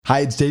Hi,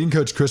 it's dating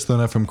coach Chris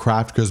Luna from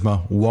Craft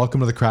Charisma.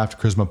 Welcome to the Craft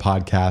Charisma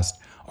podcast,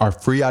 our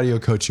free audio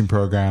coaching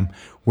program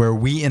where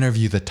we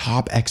interview the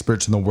top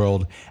experts in the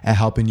world at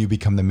helping you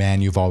become the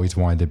man you've always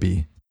wanted to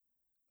be.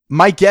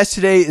 My guest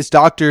today is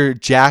Dr.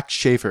 Jack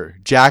Schafer.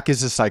 Jack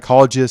is a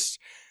psychologist,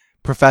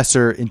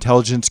 professor,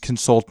 intelligence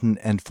consultant,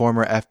 and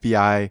former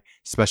FBI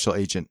special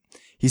agent.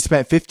 He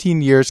spent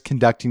 15 years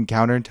conducting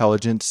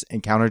counterintelligence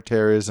and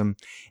counterterrorism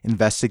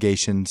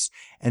investigations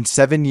and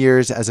 7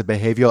 years as a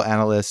behavioral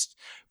analyst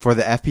for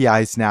the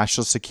FBI's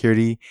National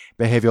Security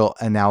Behavioral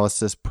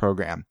Analysis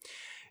Program.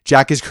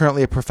 Jack is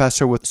currently a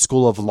professor with the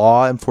School of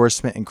Law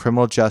Enforcement and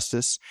Criminal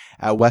Justice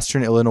at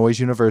Western Illinois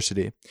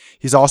University.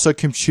 He's also a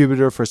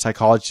contributor for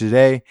Psychology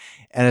Today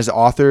and has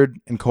authored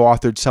and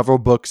co-authored several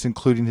books,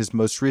 including his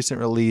most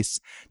recent release,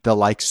 The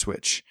Like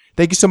Switch.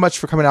 Thank you so much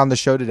for coming on the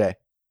show today.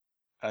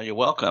 You're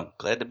welcome.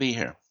 Glad to be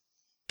here.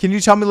 Can you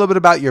tell me a little bit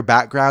about your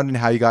background and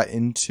how you got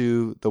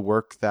into the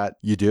work that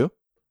you do?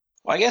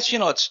 Well, I guess,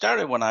 it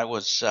started when I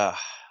was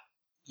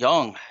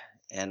young,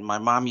 and my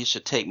mom used to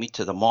take me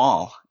to the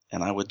mall,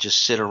 and I would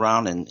just sit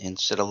around and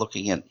instead of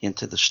looking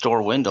into the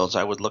store windows,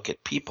 I would look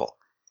at people.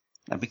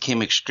 I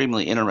became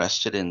extremely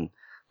interested in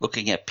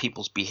looking at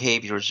people's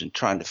behaviors and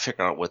trying to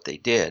figure out what they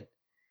did.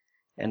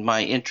 And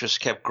my interest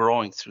kept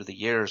growing through the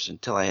years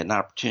until I had an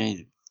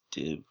opportunity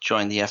to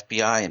join the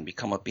FBI and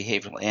become a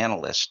behavioral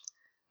analyst.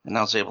 And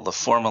I was able to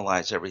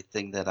formalize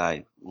everything that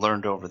I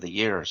learned over the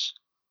years.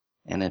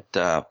 And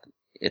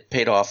it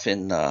paid off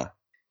in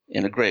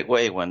a great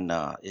way when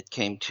it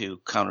came to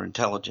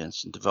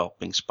counterintelligence and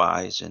developing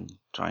spies and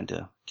trying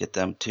to get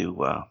them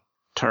to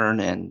turn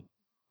and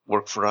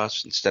work for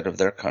us instead of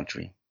their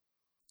country.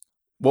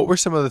 What were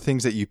some of the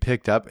things that you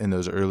picked up in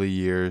those early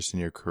years in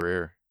your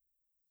career?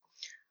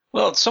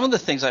 Well, some of the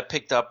things I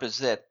picked up is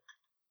that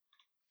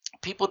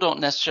people don't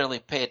necessarily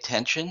pay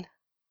attention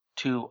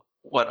to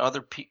what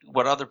other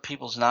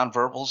people's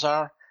nonverbals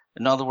are.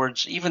 In other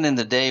words, even in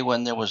the day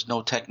when there was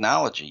no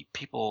technology,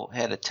 people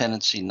had a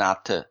tendency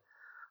not to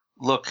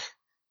look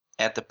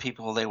at the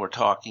people they were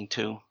talking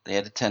to. They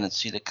had a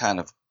tendency to kind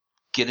of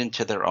get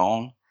into their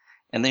own,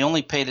 and they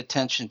only paid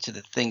attention to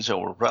the things that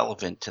were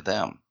relevant to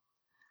them.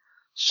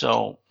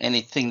 So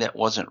anything that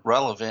wasn't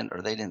relevant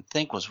or they didn't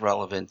think was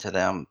relevant to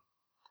them,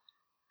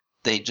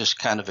 they just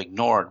kind of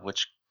ignored,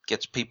 which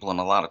gets people in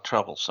a lot of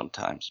trouble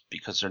sometimes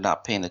because they're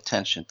not paying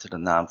attention to the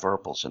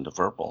nonverbals and the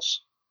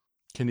verbals.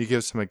 Can you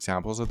give some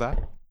examples of that?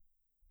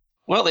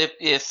 Well, if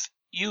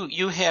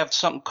you have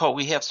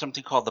we have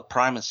something called the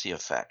primacy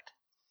effect.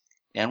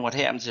 And what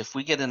happens if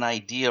we get an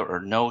idea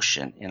or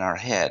notion in our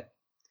head,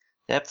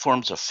 that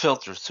forms a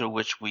filter through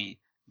which we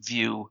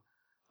view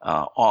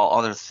all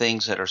other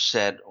things that are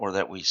said or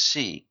that we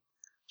see.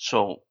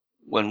 So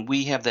when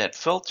we have that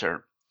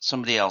filter,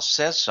 somebody else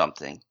says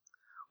something,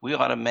 we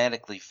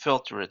automatically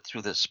filter it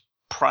through this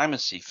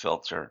primacy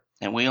filter,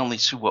 and we only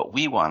see what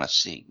we want to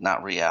see,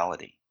 not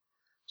reality.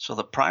 So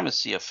the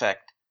primacy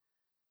effect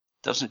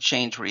doesn't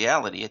change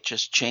reality, it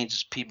just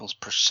changes people's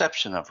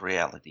perception of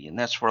reality, and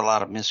that's where a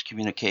lot of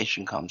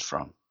miscommunication comes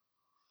from.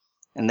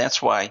 And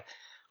that's why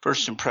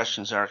first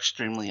impressions are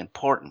extremely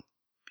important,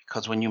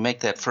 because when you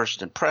make that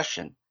first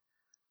impression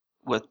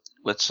with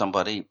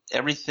somebody,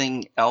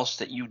 everything else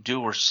that you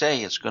do or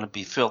say is going to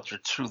be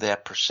filtered through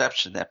that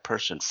perception that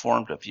person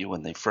formed of you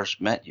when they first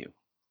met you.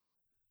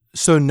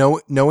 So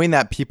knowing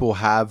that people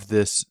have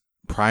this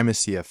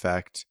primacy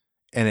effect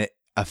and it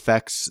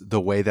affects the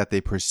way that they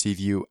perceive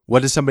you,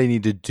 what does somebody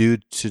need to do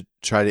to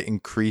try to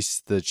increase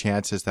the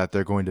chances that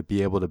they're going to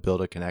be able to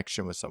build a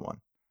connection with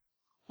someone?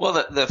 Well,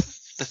 the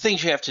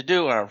things you have to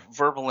do are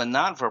verbal and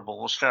nonverbal.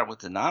 We'll start with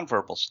the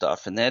nonverbal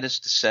stuff, and that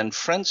is to send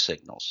friend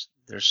signals.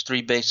 There's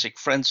 3 basic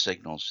friend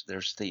signals.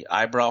 There's the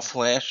eyebrow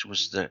flash,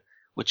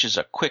 which is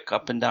a quick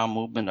up and down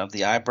movement of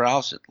the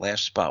eyebrows. It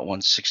lasts about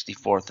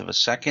 1/64th of a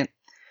second.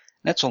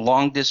 That's a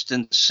long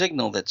distance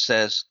signal that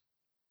says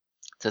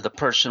to the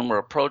person we're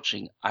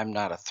approaching, I'm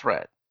not a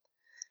threat.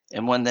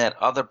 And when that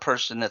other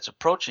person that's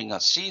approaching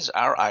us sees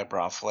our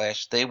eyebrow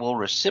flash, they will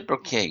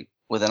reciprocate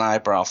with an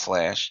eyebrow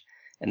flash,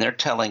 and they're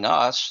telling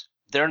us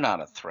they're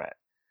not a threat.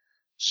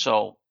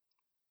 So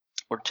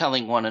we're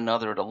telling one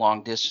another at a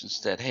long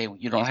distance that, hey,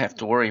 you don't have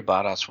to worry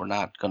about us. We're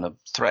not going to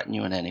threaten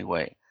you in any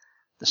way.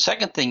 The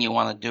second thing you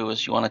want to do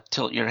is you want to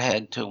tilt your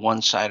head to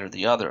one side or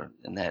the other.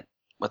 And that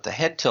what the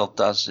head tilt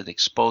does, it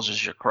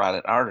exposes your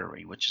carotid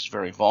artery, which is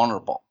very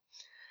vulnerable.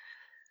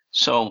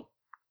 So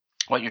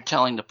what you're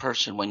telling the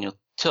person when you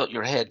tilt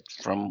your head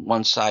from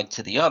one side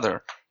to the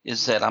other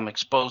is that I'm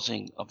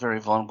exposing a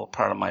very vulnerable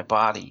part of my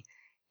body,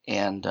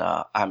 and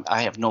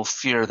I have no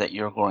fear that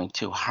you're going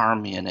to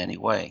harm me in any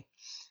way.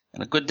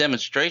 And a good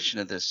demonstration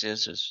of this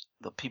is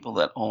the people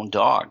that own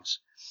dogs.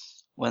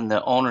 When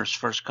the owners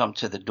first come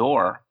to the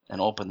door and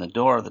open the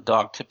door, the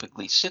dog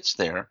typically sits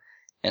there,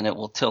 and it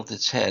will tilt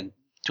its head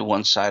to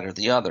one side or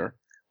the other,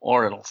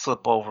 or it'll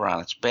flip over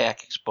on its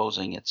back,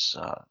 exposing its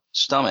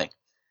stomach,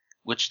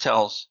 which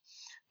tells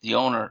the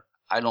owner,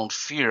 I don't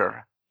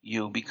fear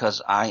you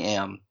because I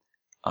am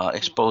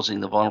exposing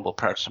the vulnerable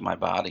parts of my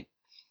body.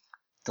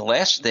 The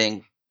last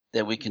thing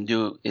that we can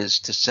do is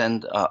to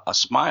send a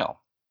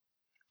smile.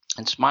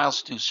 And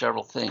smiles do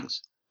several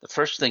things. The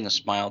first thing a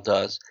smile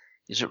does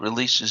is it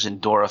releases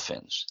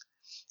endorphins.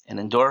 And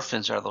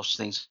endorphins are those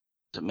things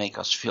that make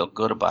us feel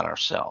good about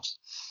ourselves.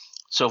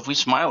 So if we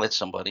smile at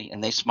somebody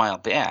and they smile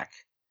back,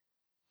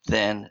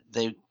 then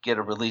they get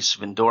a release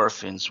of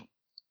endorphins,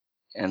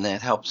 and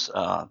that helps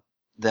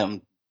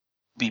them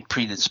be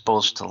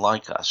predisposed to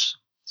like us.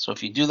 So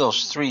if you do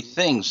those three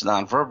things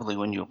non-verbally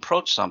when you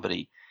approach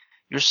somebody,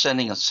 you're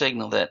sending a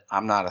signal that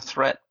I'm not a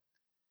threat,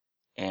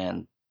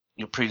 and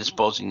you're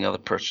predisposing the other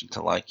person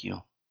to like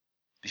you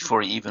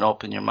before you even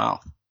open your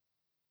mouth.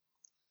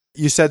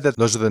 You said that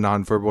those are the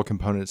nonverbal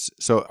components.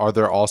 So are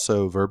there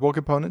also verbal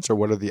components, or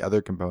what are the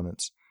other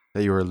components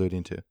that you were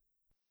alluding to?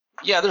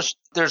 Yeah,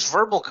 there's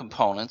verbal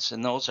components,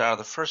 and those are,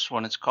 the first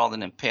one is called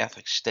an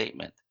empathic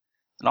statement.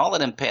 And all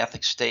an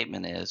empathic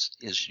statement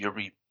is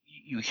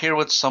you hear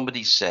what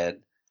somebody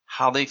said,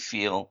 how they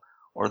feel,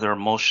 or their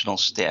emotional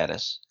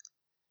status.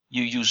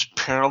 You use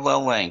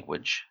parallel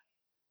language,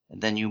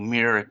 and then you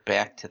mirror it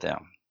back to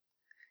them.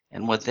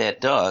 And what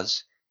that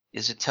does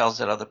is it tells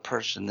that other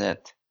person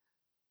that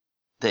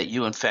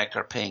you, in fact,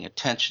 are paying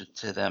attention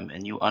to them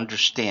and you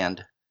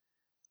understand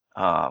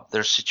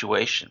their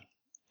situation.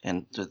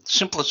 And the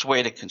simplest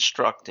way to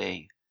construct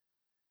a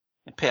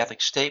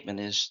empathic statement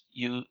is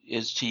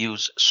to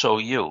use "so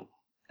you,"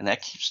 and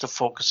that keeps the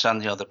focus on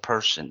the other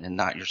person and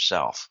not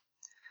yourself.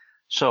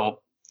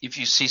 So if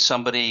you see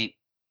somebody,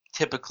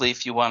 typically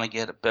if you want to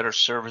get a better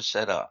service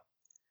at a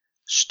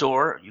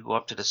store, you go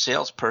up to the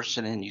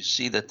salesperson and you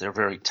see that they're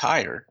very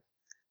tired.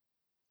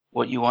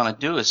 What you want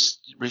to do is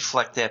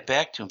reflect that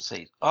back to them,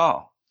 say,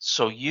 "Oh,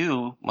 so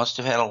you must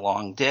have had a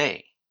long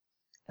day."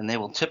 And they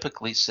will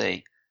typically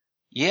say,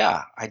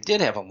 "Yeah, I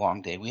did have a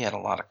long day. We had a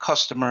lot of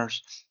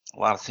customers, a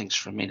lot of things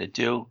for me to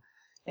do."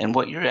 And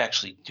what you're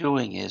actually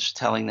doing is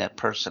telling that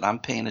person, "I'm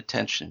paying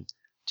attention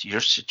to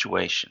your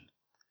situation,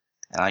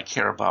 and I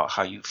care about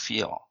how you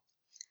feel."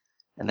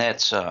 And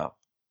that's a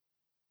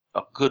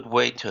good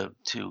way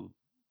to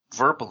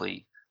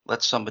verbally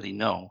let somebody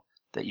know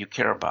that you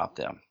care about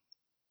them.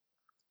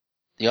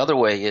 The other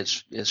way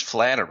is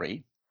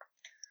flattery.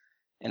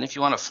 And if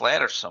you want to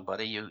flatter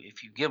somebody,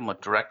 if you give them a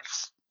direct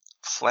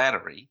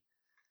flattery,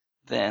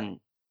 then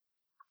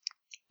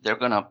they're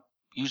going to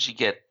usually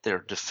get their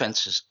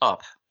defenses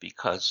up,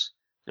 because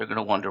they're going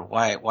to wonder,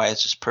 why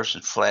is this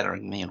person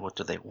flattering me and what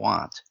do they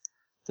want?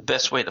 The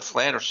best way to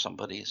flatter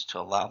somebody is to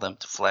allow them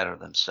to flatter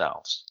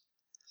themselves.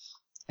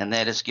 And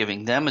that is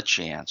giving them a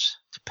chance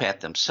to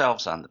pat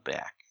themselves on the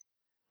back.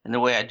 And the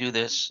way I do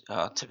this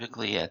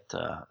typically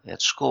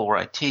at school where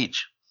I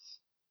teach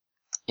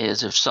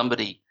is, if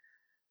somebody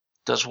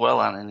does well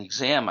on an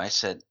exam, I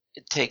said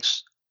it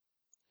takes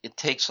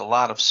a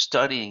lot of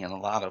studying and a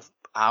lot of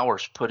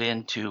hours put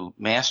in to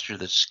master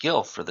the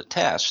skill for the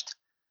test,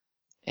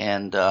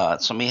 and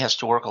somebody has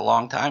to work a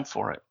long time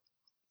for it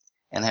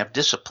and have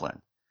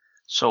discipline.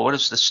 So what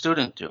does the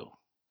student do?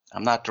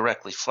 I'm not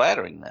directly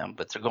flattering them,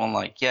 but they're going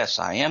like, "Yes,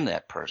 I am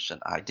that person.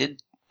 I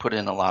did put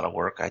in a lot of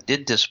work. I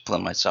did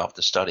discipline myself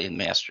to study and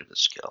master the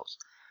skills."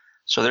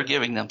 So they're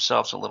giving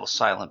themselves a little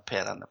silent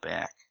pat on the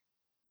back.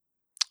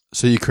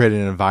 So you create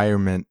an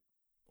environment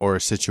or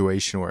a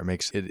situation where it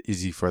makes it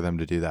easy for them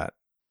to do that.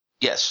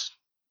 Yes.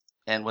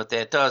 And what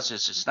that does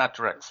is, it's not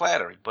direct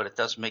flattery, but it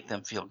does make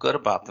them feel good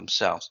about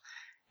themselves.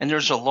 And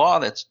there's a law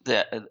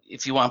that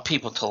if you want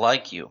people to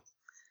like you,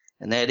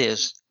 and that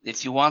is,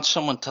 if you want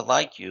someone to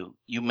like you,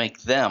 you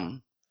make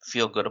them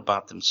feel good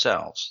about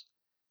themselves.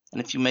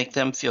 And if you make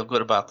them feel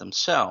good about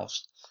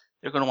themselves,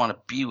 they're going to want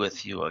to be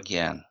with you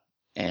again.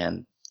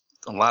 And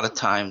a lot of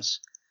times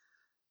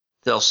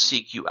they'll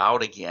seek you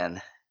out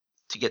again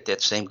to get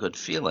that same good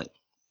feeling.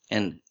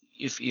 And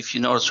if you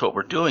notice, what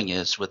we're doing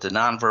is, with the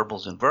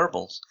nonverbals and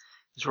verbals,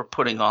 is we're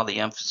putting all the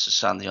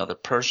emphasis on the other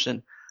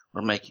person.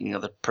 We're making the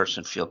other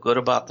person feel good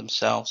about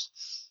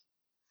themselves.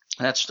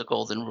 And that's the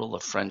golden rule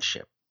of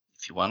friendship.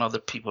 If you want other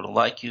people to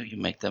like you, you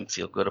make them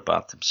feel good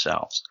about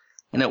themselves.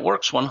 And it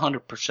works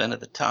 100% of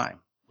the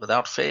time,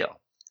 without fail.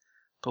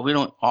 But we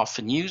don't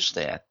often use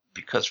that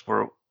because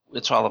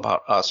it's all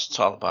about us. It's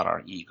all about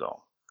our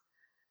ego.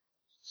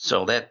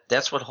 So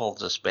that's what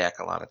holds us back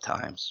a lot of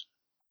times.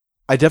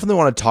 I definitely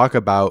want to talk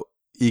about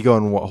ego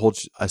and what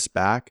holds us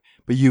back.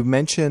 But you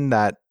mentioned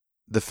that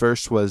the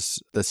first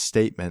was the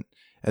statement,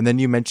 and then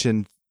you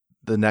mentioned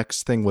the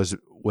next thing was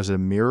a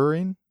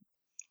mirroring.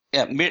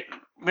 Yeah,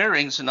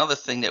 mirroring is another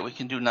thing that we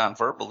can do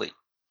non-verbally.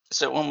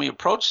 So when we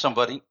approach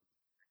somebody,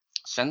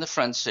 send the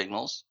friend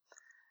signals,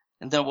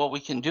 and then what we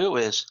can do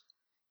is,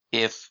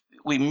 if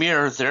we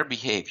mirror their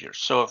behavior.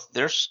 So if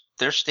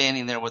they're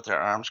standing there with their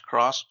arms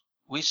crossed,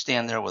 we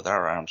stand there with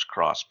our arms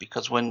crossed,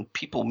 because when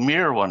people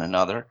mirror one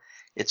another,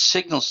 it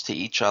signals to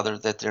each other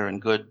that they're in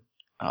good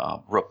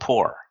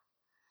rapport.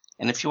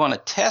 And if you want to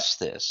test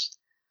this,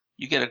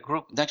 you get a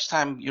group, next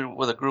time you're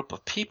with a group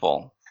of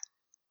people,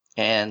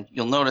 and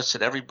you'll notice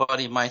that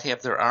everybody might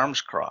have their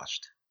arms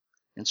crossed.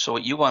 And so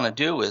what you want to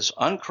do is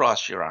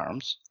uncross your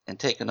arms and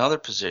take another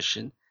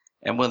position,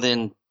 and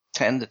within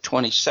 10 to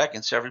 20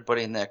 seconds,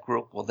 everybody in that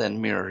group will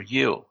then mirror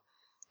you.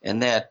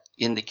 And that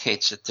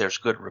indicates that there's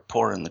good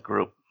rapport in the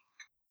group.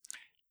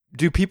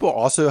 Do people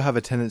also have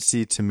a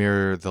tendency to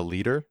mirror the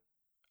leader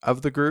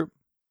of the group?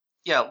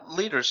 Yeah,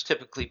 leaders,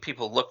 typically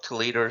people look to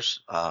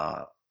leaders.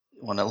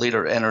 When a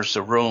leader enters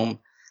the room,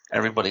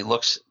 everybody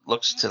looks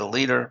to the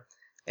leader,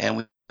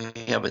 and we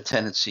have a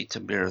tendency to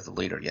mirror the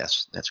leader.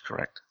 Yes, that's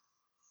correct.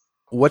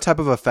 What type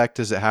of effect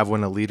does it have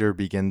when a leader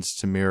begins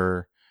to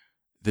mirror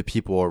the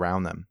people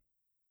around them?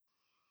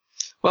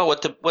 Well,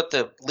 what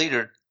the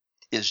leader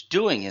is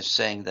doing is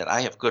saying that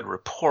I have good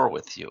rapport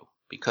with you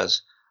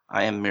because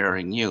I am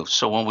mirroring you.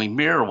 So when we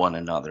mirror one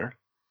another,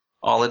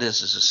 all it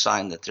is a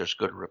sign that there's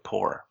good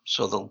rapport.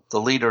 So the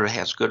leader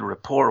has good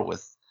rapport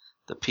with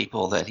the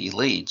people that he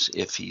leads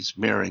if he's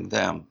mirroring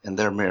them and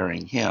they're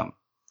mirroring him.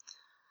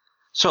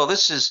 So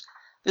this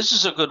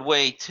is a good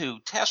way to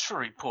test for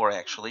rapport,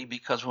 actually,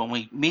 because when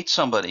we meet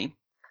somebody,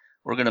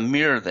 we're going to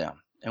mirror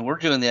them. And we're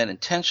doing that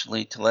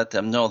intentionally to let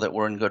them know that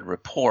we're in good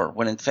rapport,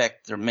 when in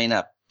fact there may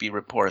not be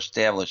rapport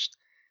established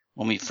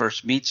when we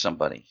first meet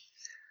somebody.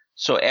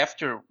 So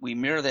after we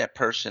mirror that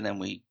person and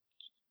we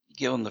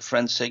give them the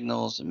friend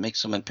signals and make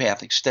some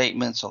empathic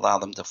statements, allow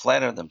them to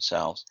flatter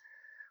themselves,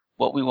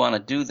 what we want to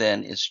do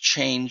then is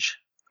change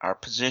our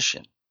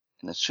position.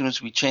 And as soon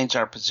as we change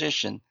our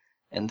position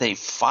and they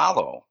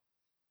follow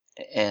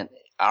and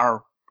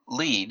our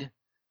lead,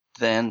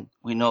 then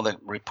we know that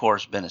rapport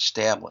has been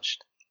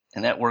established.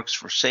 And that works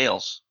for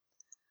sales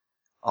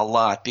a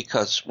lot,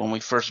 because when we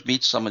first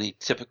meet somebody,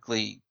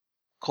 typically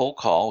cold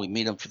call, we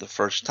meet them for the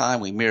first time,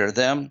 we mirror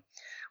them,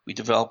 we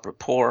develop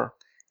rapport,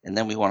 and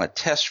then we want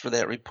to test for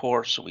that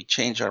rapport, so we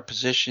change our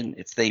position.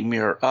 If they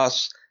mirror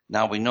us,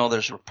 now we know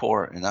there's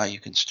rapport, and now you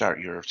can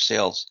start your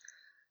sales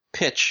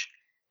pitch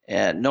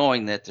and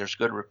knowing that there's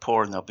good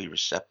rapport and they'll be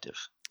receptive.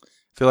 I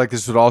feel like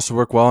this would also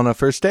work well on a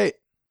first date.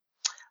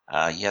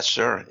 Yes,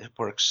 sir. It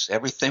works.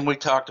 Everything we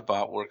talked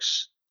about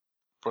works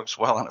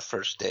well on a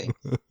first date.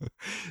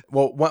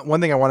 Well,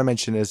 one thing I want to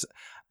mention is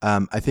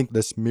I think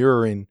this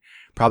mirroring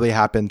probably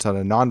happens on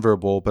a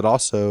nonverbal, but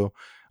also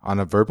on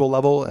a verbal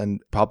level,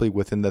 and probably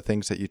within the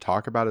things that you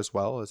talk about as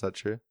well. Is that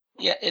true?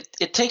 Yeah,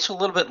 it takes a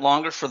little bit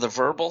longer for the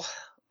verbal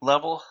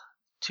level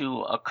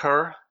to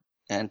occur,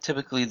 and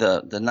typically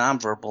the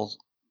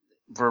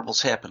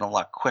nonverbals happen a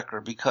lot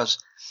quicker, because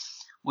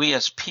we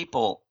as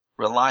people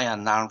rely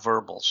on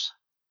nonverbals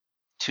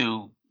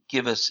to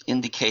give us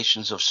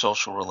indications of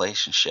social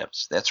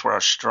relationships. That's where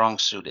our strong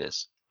suit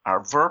is.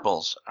 Our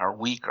verbals are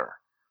weaker.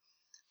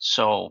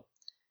 So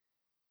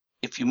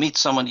if you meet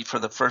somebody for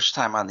the first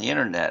time on the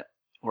internet,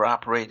 we're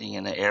operating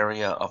in an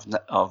area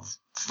of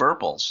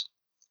verbals,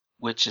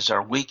 which is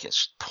our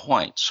weakest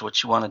point. So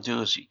what you want to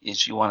do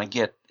is you want to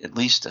get at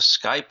least to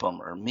Skype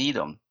them or meet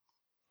them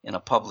in a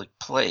public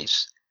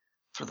place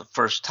for the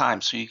first time,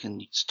 so you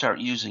can start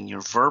using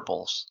your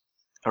verbals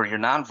or your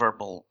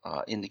nonverbal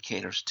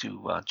indicators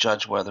to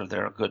judge whether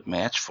they're a good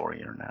match for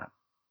you or not.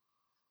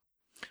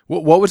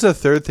 What was the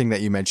third thing that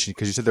you mentioned?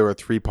 Because you said there were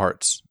 3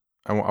 parts.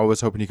 I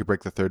was hoping you could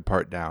break the third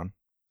part down.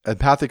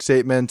 Empathic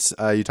statements,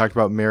 you talked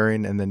about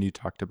mirroring, and then you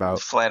talked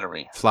about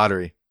Flattery.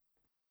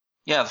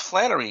 Yeah, the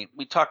flattery,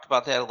 we talked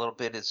about that a little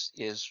bit,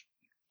 is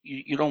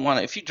you don't want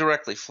to, if you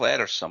directly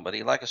flatter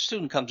somebody, like a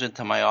student comes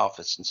into my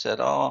office and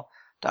said, "Oh,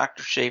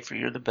 Dr. Schaefer,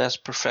 you're the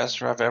best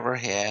professor I've ever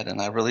had,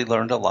 and I really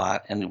learned a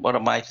lot." And what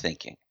am I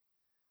thinking?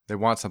 They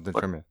want something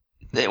from you.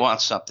 They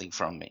want something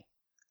from me.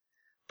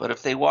 But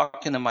if they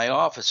walk into my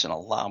office and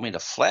allow me to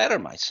flatter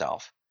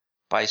myself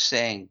by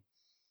saying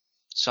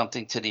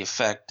something to the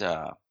effect,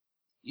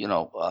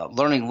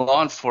 learning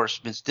law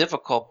enforcement is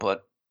difficult,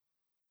 but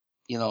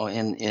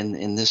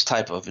in this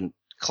type of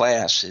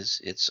class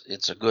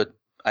it's a good,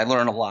 I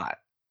learn a lot,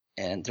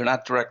 and they're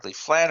not directly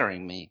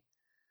flattering me.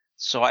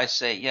 So I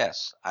say,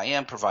 yes, I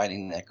am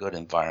providing that good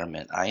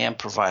environment. I am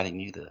providing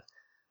you the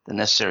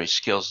necessary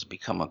skills to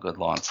become a good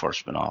law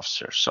enforcement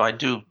officer. So I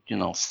do,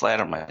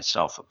 flatter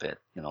myself a bit,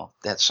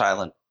 that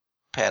silent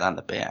pat on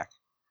the back.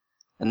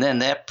 And then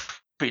that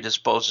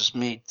predisposes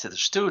me to the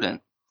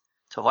student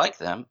to like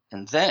them.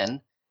 And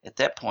then at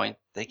that point,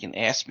 they can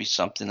ask me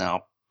something.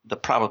 The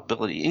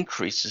probability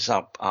increases.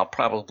 I'll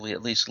probably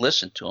at least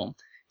listen to them,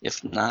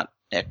 if not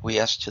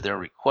acquiesce to their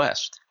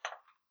request.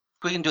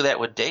 We can do that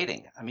with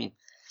dating. I mean,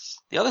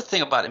 the other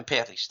thing about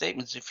empathic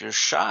statements, if you're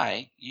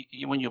shy,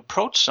 when you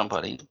approach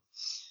somebody,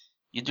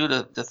 you do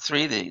the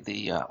 3,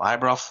 the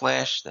eyebrow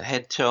flash, the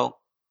head tilt,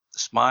 the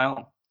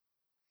smile,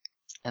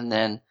 and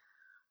then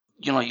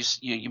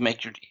you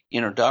make your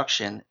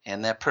introduction,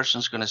 and that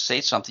person's going to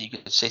say something. You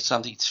could say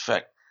something to the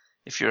effect,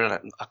 if you're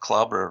at a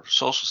club or a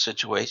social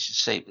situation,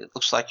 say, "It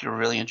looks like you're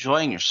really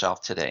enjoying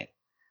yourself today,"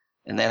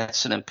 and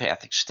that's an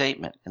empathic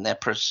statement. And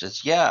that person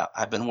says, "Yeah,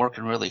 I've been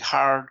working really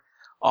hard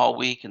all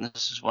week, and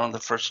this is one of the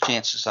first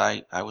chances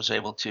I was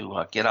able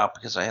to get out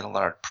because I had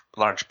a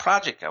large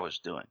project I was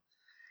doing."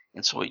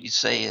 And so what you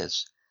say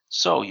is,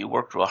 "So you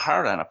worked real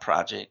hard on a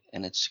project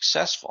and it's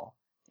successful,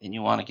 and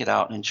you want to get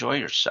out and enjoy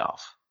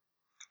yourself."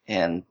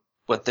 And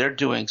what they're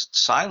doing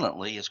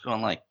silently is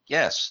going like,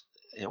 "Yes,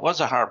 it was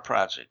a hard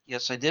project.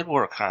 Yes, I did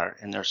work hard,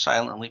 and they're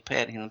silently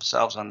patting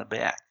themselves on the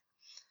back.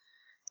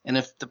 And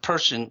if the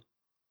person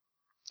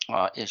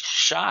is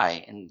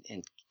shy and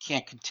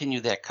can't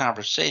continue that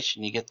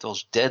conversation, you get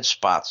those dead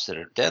spots that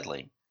are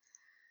deadly.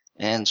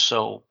 And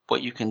so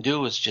what you can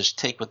do is just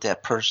take what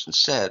that person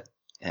said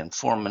and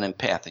form an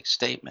empathic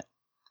statement.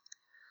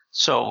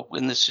 So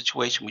in this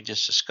situation we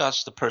just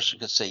discussed, the person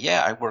could say,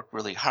 yeah, I worked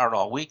really hard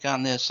all week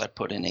on this. I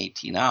put in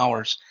 18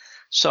 hours.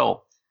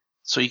 So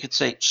you could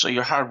say, so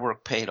your hard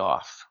work paid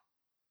off.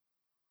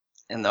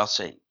 And they'll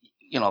say,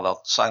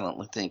 they'll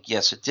silently think,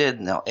 yes, it did.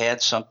 And they'll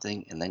add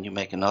something, and then you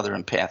make another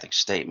empathic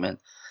statement.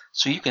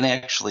 So you can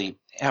actually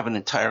have an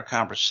entire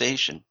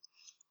conversation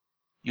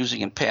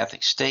using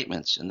empathic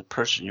statements, and the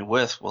person you're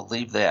with will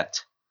leave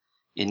that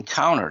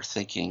encounter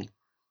thinking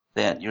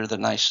that you're the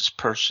nicest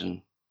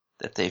person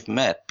that they've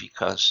met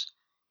because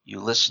you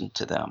listened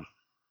to them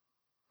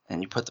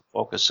and you put the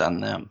focus on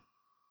them.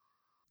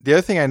 The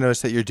other thing I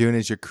noticed that you're doing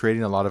is you're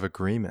creating a lot of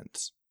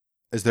agreements.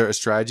 Is there a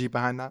strategy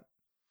behind that?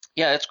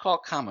 Yeah, it's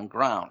called common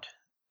ground.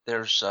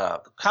 There's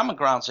common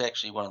ground is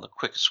actually one of the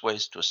quickest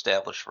ways to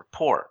establish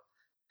rapport.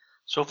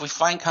 So if we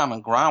find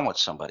common ground with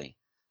somebody,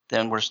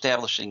 then we're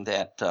establishing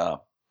that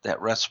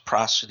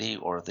reciprocity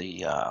or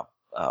the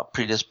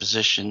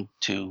predisposition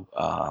to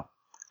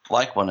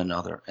like one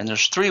another. And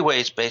there's three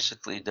ways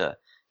basically to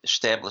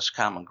establish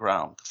common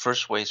ground. The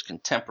first way is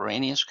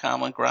contemporaneous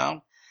common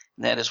ground,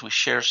 and that is we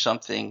share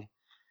something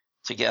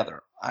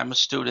together. I'm a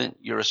student,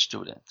 you're a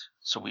student.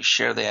 So we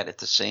share that at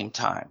the same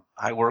time.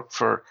 I work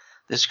for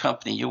this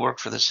company, you work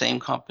for the same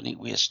company,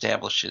 we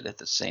establish it at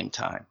the same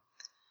time.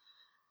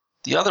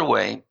 The other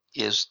way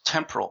is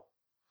temporal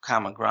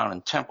common ground,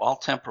 and all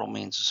temporal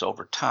means is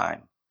over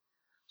time.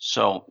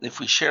 So if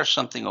we share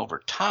something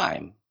over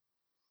time,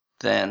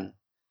 then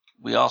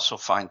we also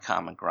find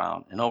common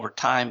ground. And over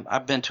time,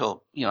 I've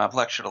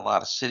lectured a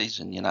lot of cities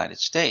in the United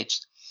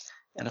States.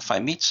 And if I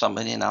meet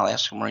somebody and I'll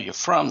ask them, where you're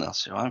from, they'll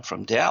say, well, I'm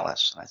from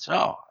Dallas. And I say,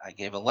 oh, I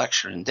gave a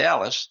lecture in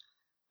Dallas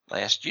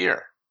last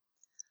year.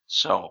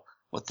 So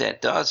what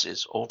that does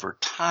is over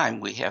time,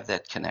 we have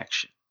that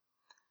connection.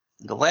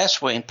 And the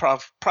last way, and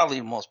probably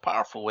the most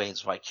powerful way,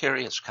 is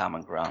vicarious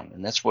common ground.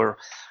 And that's where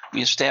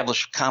we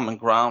establish common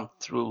ground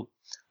through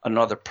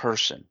another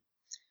person.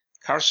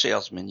 Car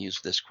salesmen use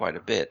this quite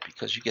a bit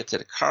because you get to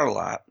the car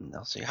lot and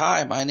they'll say,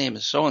 hi, my name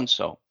is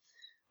so-and-so.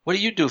 What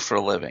do you do for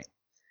a living?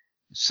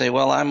 You say,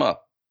 well, I'm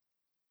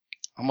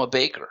a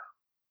baker.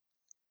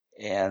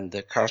 And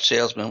the car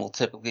salesman will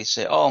typically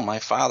say, oh, my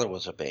father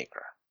was a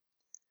baker.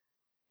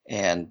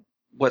 And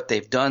what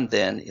they've done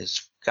then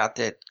is got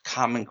that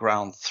common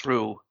ground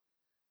through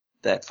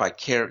that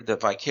the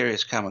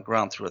vicarious common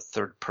ground through a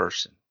third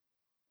person.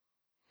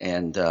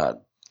 And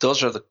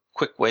those are the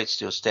quick ways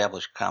to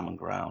establish common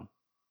ground.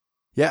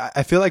 Yeah,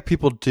 I feel like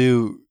people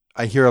do.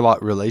 I hear a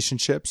lot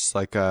relationships,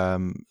 like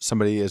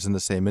somebody is in the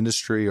same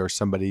industry or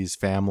somebody's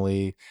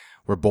family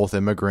were both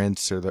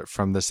immigrants or they're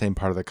from the same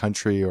part of the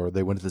country or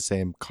they went to the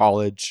same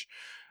college.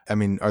 I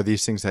mean, are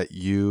these things that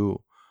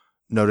you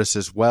notice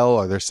as well?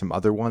 Are there some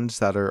other ones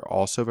that are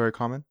also very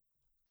common?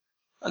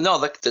 No,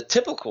 the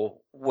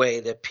typical way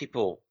that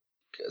people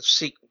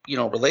seek,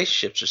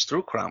 relationships is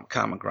through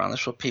common ground.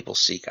 That's what people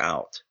seek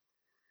out.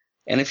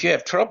 And if you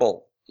have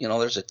trouble,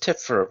 there's a tip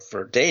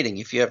for dating.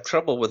 If you have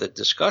trouble with a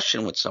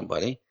discussion with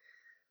somebody,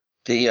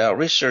 the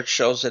research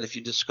shows that if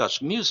you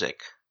discuss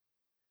music,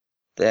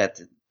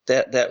 that's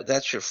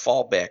your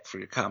fallback for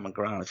your common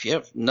ground. If you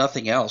have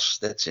nothing else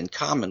that's in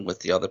common with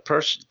the other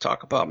person,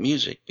 talk about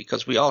music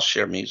because we all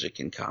share music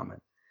in common.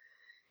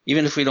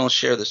 Even if we don't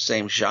share the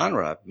same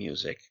genre of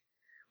music,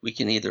 we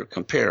can either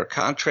compare or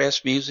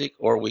contrast music,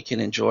 or we can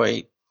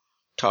enjoy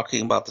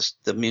talking about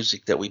the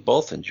music that we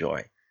both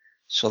enjoy.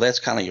 So that's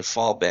kind of your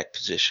fallback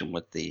position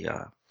with the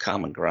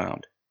common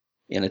ground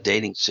in a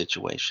dating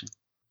situation.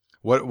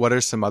 What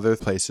are some other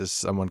places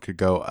someone could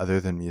go other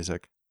than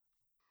music?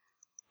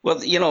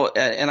 Well,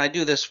 and I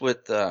do this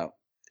with, a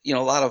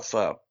lot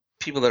of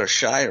people that are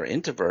shy or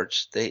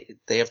introverts.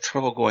 They have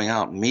trouble going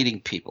out and meeting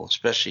people,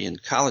 especially in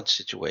college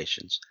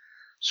situations.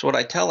 So what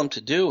I tell them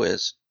to do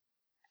is,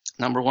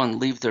 number one,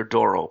 leave their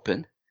door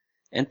open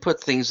and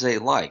put things they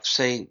like.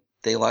 Say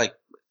they like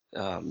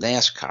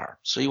NASCAR.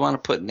 So you want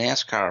to put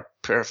NASCAR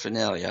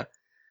paraphernalia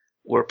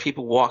where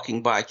people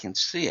walking by can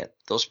see it.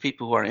 Those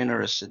people who are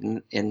interested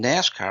in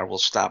NASCAR will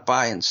stop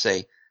by and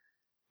say,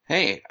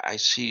 hey, I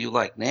see you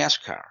like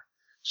NASCAR.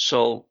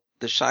 So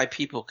the shy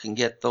people can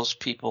get those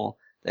people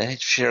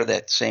that share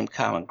that same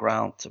common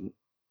ground to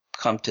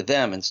come to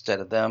them instead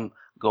of them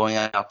going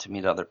out to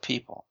meet other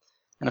people.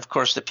 And of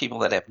course, the people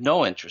that have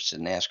no interest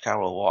in NASCAR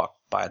will walk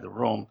by the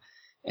room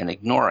and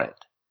ignore it.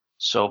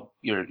 So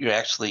you're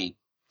actually,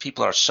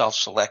 people are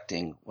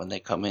self-selecting when they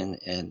come in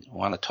and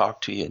want to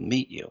talk to you and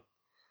meet you.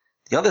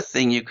 The other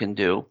thing you can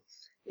do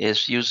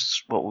is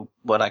use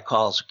what I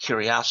call as a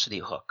curiosity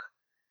hook.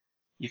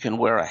 You can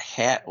wear a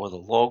hat with a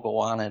logo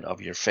on it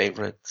of your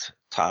favorite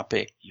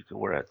topic. You could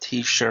wear a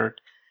T-shirt.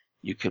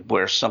 You could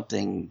wear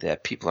something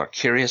that people are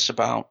curious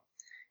about.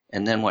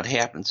 And then what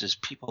happens is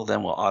people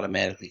then will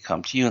automatically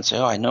come to you and say,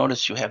 oh, I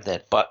noticed you have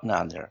that button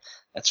on there.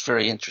 That's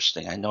very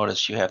interesting. I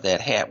noticed you have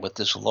that hat with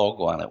this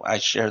logo on it. I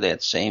share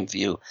that same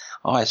view.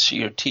 Oh, I see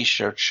your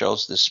T-shirt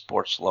shows this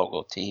sports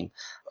logo team.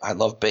 I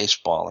love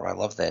baseball, or I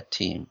love that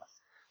team.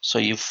 So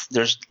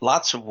there's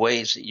lots of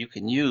ways that you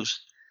can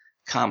use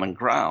common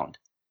ground,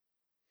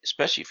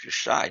 especially if you're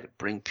shy, to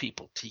bring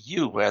people to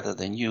you rather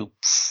than you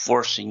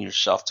forcing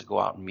yourself to go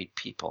out and meet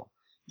people.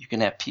 You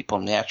can have people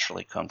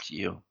naturally come to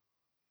you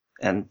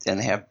and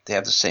have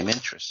the same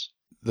interests.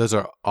 Those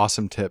are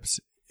awesome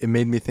tips. It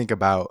made me think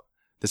about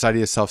this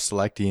idea of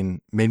self-selecting,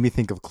 made me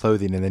think of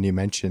clothing, and then you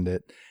mentioned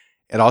it.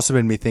 It also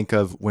made me think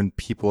of when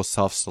people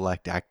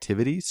self-select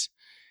activities.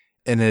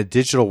 In a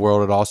digital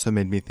world, it also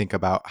made me think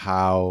about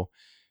how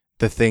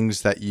the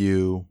things that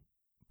you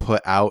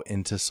put out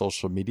into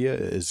social media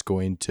is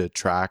going to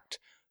attract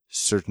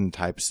certain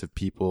types of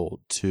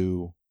people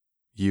to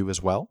you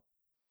as well.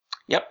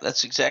 Yep,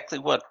 that's exactly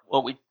what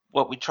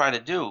we try to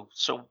do.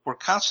 So we're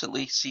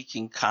constantly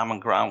seeking common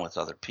ground with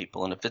other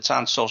people. And if it's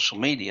on social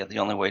media, the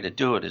only way to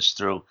do it is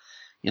through,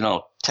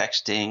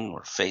 texting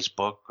or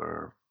Facebook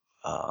or,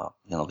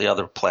 the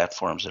other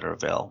platforms that are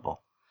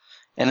available.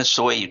 And it's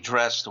the way you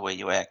dress, the way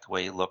you act, the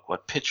way you look,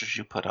 what pictures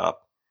you put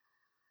up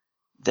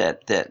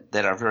that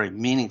are very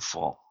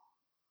meaningful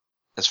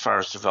as far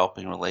as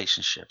developing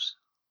relationships.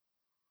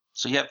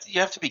 So you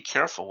have to be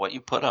careful what you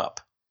put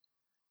up,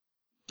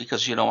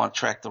 because you don't want to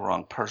attract the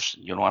wrong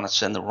person. You don't want to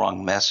send the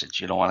wrong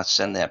message. You don't want to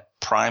send that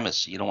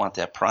primacy. You don't want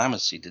that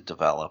primacy to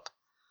develop,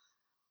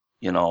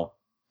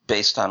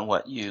 based on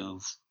what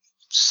you've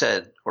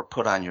said or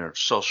put on your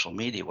social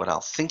media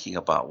without thinking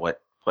about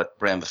what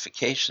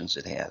ramifications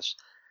it has,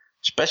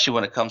 especially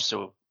when it comes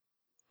to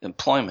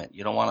employment.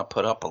 You don't want to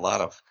put up a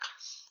lot of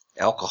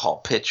alcohol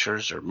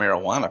pictures or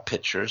marijuana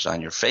pictures on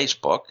your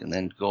Facebook and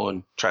then go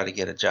and try to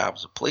get a job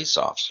as a police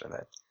officer.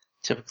 That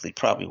typically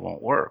probably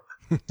won't work.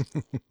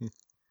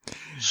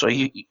 So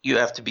you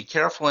have to be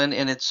careful, and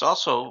it's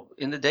also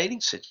in the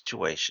dating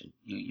situation.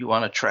 You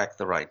want to attract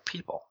the right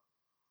people.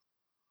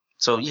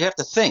 So you have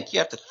to think. You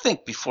have to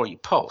think before you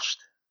post.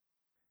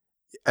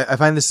 I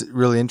find this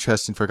really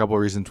interesting for a couple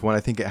of reasons. One, I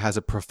think it has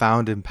a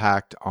profound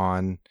impact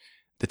on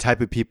the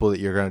type of people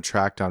that you're going to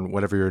attract on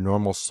whatever your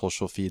normal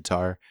social feeds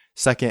are.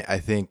 Second, I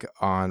think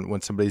on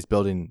when somebody's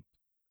building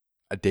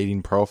a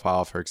dating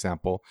profile, for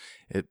example,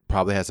 it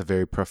probably has a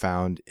very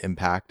profound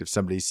impact. If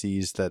somebody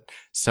sees that,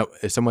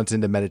 if someone's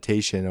into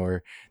meditation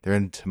or they're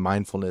into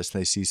mindfulness and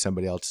they see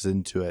somebody else is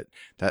into it,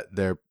 that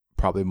they're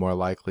probably more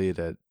likely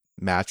to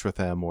match with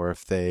them. Or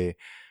if they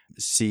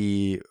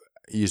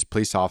use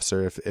police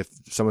officer, if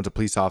someone's a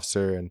police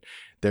officer and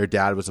their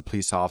dad was a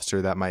police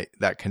officer,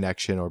 that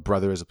connection, or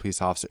brother is a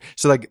police officer.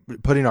 So like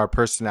putting our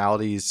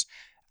personalities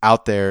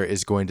out there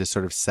is going to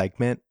sort of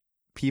segment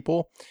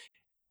people.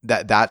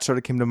 That sort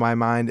of came to my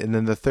mind. And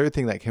then the third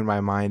thing that came to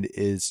my mind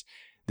is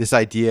this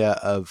idea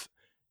of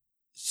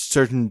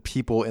certain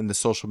people in the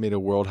social media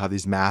world have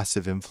these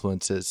massive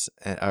influences,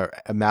 or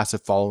a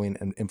massive following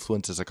and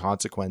influence as a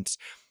consequence.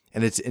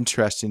 And it's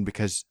interesting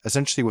because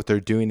essentially what they're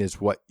doing is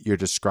what you're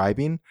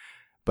describing,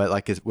 but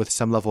like with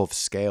some level of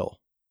scale.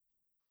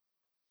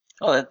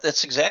 Oh,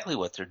 that's exactly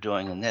what they're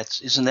doing. And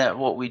isn't that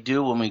what we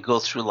do when we go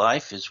through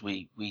life? Is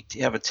we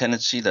have a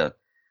tendency to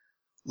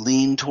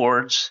lean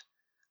towards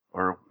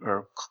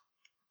or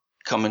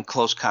come in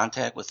close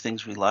contact with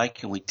things we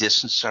like, and we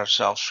distance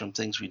ourselves from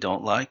things we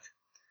don't like.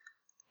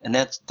 And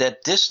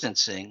that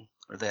distancing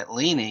or that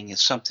leaning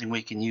is something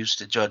we can use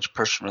to judge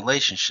personal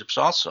relationships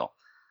also.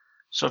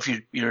 So if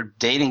you're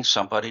dating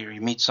somebody or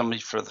you meet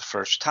somebody for the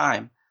first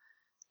time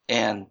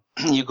and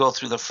you go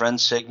through the friend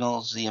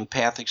signals, the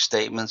empathic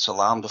statements,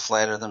 allow them to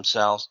flatter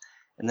themselves,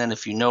 and then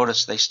if you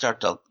notice they start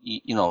to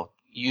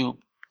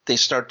they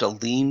start to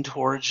lean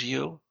towards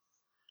you,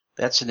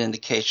 that's an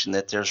indication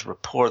that there's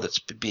rapport that's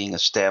being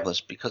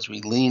established, because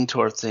we lean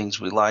toward things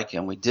we like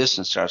and we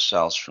distance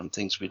ourselves from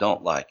things we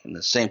don't like. And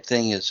the same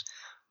thing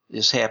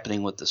is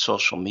happening with the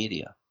social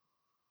media.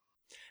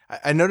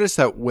 I noticed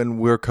that when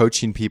we're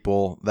coaching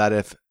people,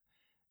 that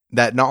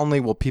not only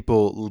will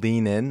people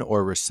lean in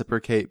or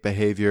reciprocate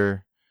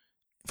behavior,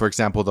 for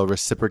example, they'll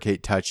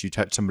reciprocate touch. You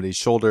touch somebody's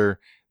shoulder,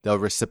 they'll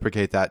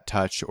reciprocate that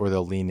touch, or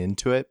they'll lean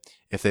into it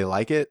if they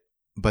like it.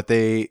 But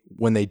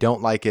when they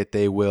don't like it,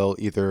 they will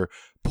either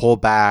pull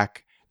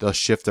back, they'll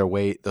shift their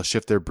weight, they'll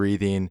shift their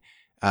breathing,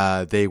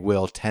 they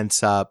will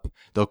tense up,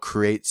 they'll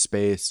create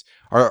space.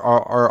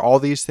 Are all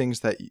these things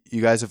that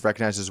you guys have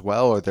recognized as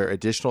well? Are there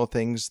additional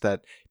things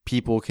that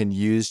people can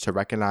use to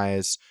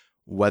recognize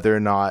whether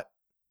or not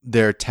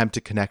their attempt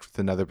to connect with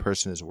another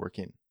person is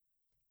working?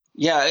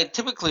 Yeah,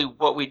 typically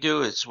what we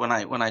do is when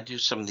I do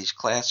some of these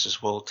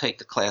classes, we'll take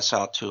the class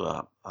out to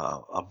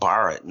a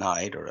bar at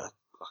night or a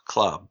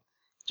club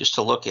just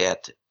to look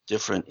at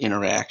different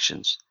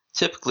interactions.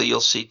 Typically,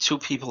 you'll see two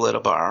people at a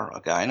bar, a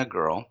guy and a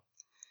girl,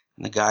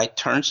 and the guy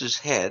turns his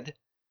head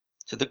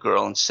to the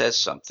girl and says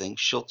something.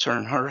 She'll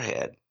turn her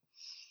head,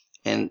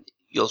 and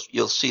you'll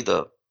see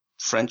the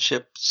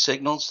friendship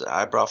signals, the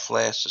eyebrow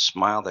flash, the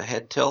smile, the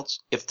head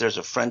tilts, if there's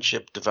a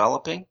friendship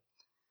developing.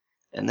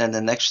 And then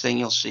the next thing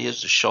you'll see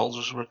is the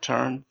shoulders will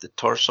turn, the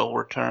torso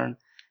will turn,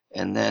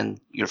 and then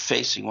you're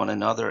facing one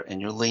another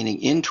and you're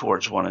leaning in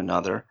towards one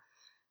another.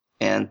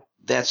 And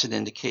that's an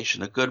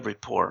indication of good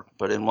rapport.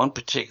 But in one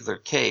particular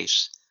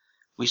case,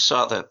 we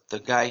saw that the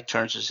guy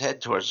turns his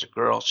head towards the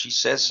girl. She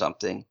says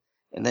something,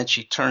 and then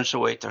she turns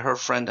away to her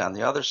friend on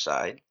the other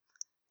side.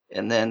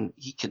 And then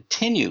he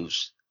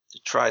continues to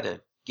try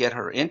to get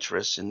her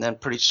interest. And then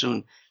pretty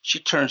soon she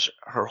turns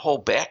her whole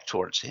back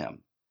towards him.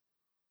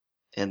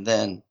 And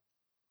then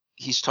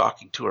he's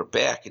talking to her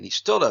back, and he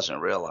still doesn't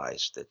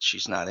realize that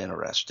she's not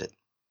interested.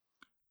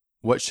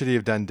 What should he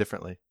have done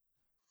differently?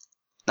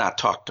 Not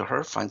talk to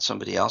her, find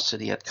somebody else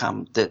that he had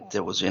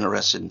that was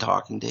interested in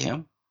talking to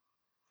him.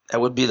 That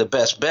would be the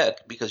best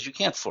bet, because you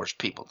can't force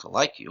people to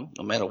like you,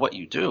 no matter what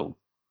you do.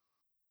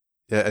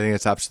 Yeah, I think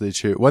that's absolutely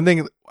true. One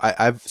thing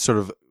I've sort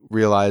of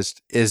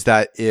realized is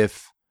that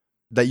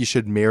you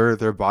should mirror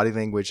their body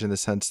language, in the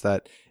sense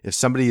that if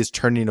somebody is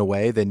turning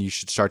away, then you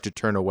should start to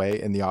turn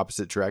away in the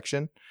opposite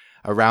direction,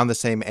 around the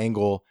same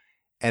angle.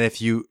 And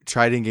if you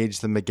try to engage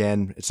them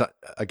again, it's not,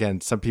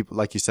 again, some people,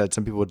 like you said,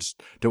 some people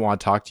just don't want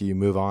to talk to you,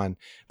 move on.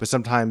 But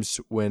sometimes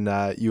when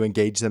you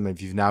engage them,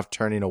 if you're now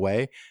turning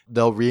away,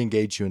 they'll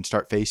re-engage you and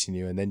start facing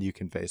you, and then you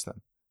can face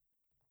them.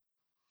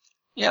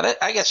 Yeah,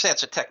 I guess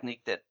that's a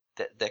technique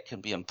that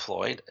can be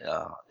employed.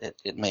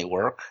 It may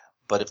work.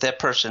 But if that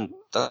person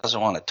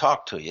doesn't want to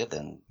talk to you,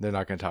 then they're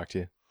not going to talk to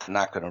you. They're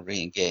not going to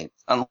re-engage,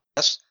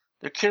 unless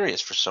they're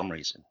curious for some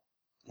reason,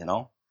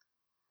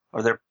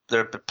 or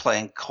they're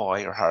playing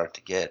coy or hard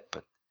to get.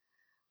 But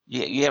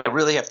you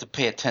really have to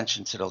pay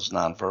attention to those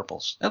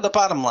nonverbals. And the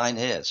bottom line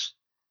is,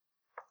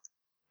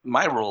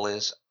 my rule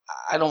is,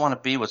 I don't want to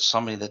be with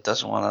somebody that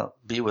doesn't want to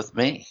be with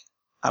me.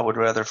 I would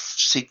rather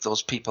seek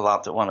those people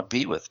out that want to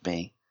be with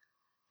me,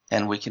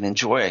 and we can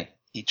enjoy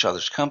each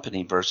other's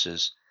company,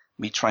 versus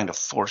me trying to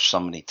force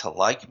somebody to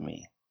like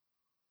me.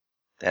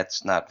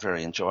 That's not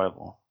very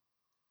enjoyable.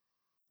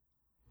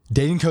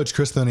 Dating coach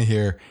Chris Luna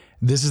here.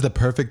 This is the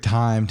perfect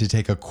time to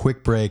take a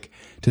quick break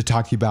to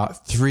talk to you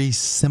about 3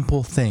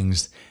 simple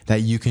things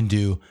that you can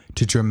do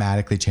to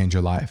dramatically change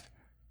your life.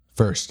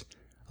 First,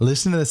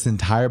 listen to this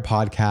entire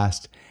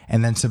podcast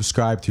and then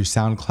subscribe through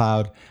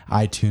SoundCloud,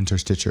 iTunes, or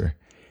Stitcher.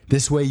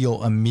 This way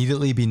you'll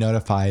immediately be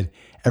notified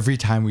every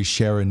time we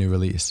share a new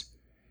release.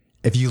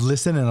 If you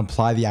listen and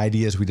apply the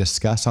ideas we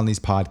discuss on these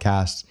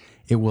podcasts,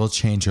 it will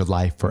change your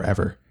life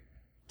forever.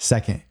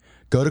 Second,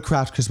 go to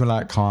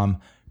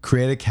craftcharisma.com,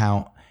 create an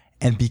account,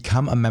 and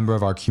become a member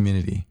of our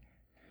community.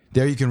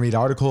 There you can read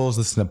articles,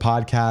 listen to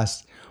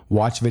podcasts,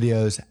 watch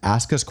videos,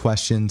 ask us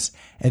questions,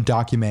 and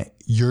document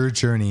your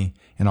journey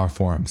in our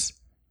forums.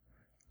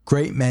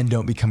 Great men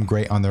don't become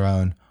great on their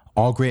own.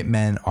 All great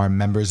men are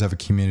members of a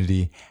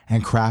community,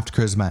 and Craft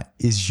Charisma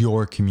is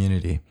your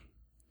community.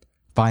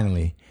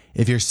 Finally,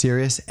 if you're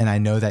serious, and I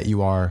know that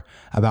you are,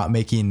 about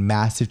making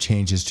massive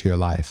changes to your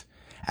life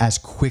as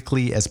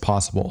quickly as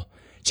possible,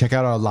 check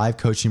out our live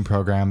coaching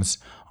programs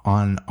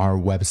on our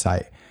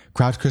website.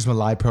 Craft Charisma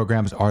live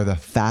programs are the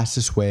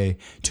fastest way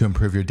to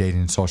improve your dating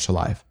and social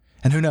life.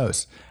 And who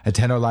knows,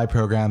 attend our live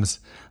programs,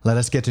 let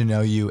us get to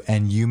know you,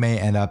 and you may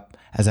end up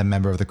as a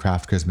member of the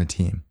Craft Charisma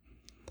team.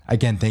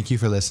 Again, thank you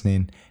for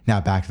listening.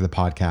 Now back to the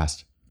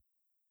podcast.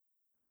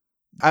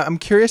 I'm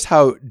curious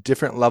how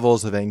different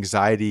levels of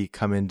anxiety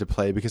come into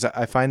play, because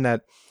I find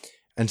that,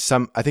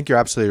 I think you're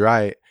absolutely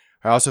right.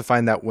 I also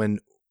find that when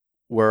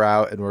we're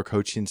out and we're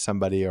coaching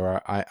somebody,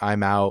 or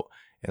I'm out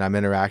and I'm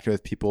interacting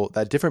with people,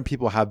 that different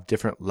people have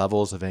different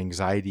levels of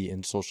anxiety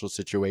in social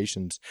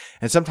situations.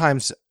 And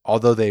sometimes,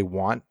 although they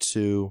want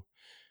to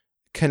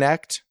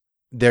connect,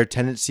 their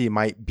tendency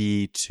might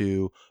be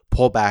to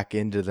pull back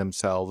into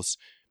themselves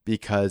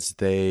because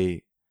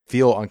they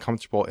feel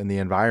uncomfortable in the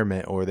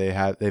environment, or they've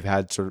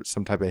had sort of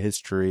some type of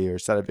history or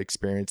set of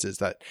experiences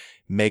that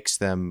makes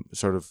them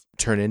sort of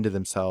turn into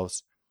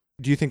themselves.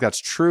 Do you think that's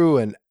true?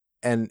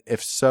 And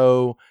if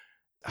so,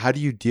 how do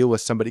you deal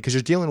with somebody? Because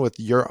you're dealing with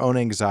your own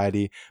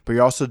anxiety, but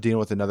you're also dealing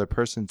with another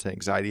person's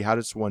anxiety. How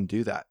does one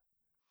do that?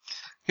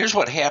 Here's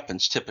what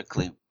happens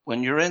typically.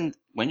 When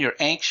you're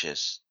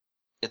anxious,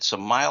 it's a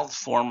mild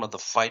form of the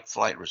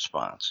fight-flight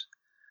response.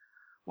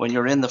 When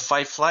you're in the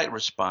fight-flight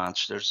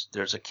response,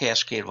 there's a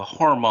cascade of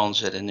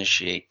hormones that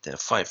initiate the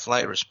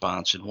fight-flight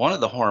response, and one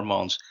of the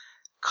hormones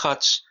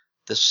cuts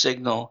the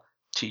signal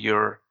to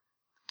your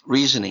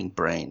reasoning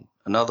brain.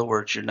 In other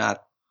words,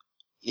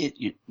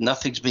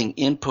 nothing's being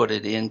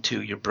inputted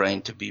into your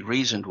brain to be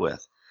reasoned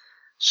with.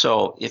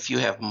 So if you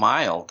have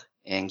mild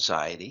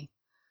anxiety,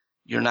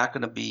 you're not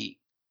going to be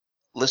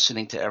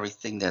listening to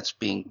everything that's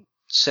being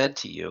said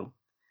to you.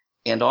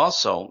 And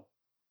also,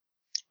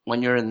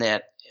 when you're in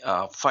that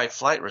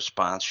fight-flight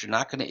response, you're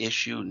not going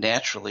to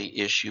naturally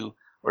issue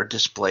or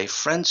display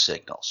friend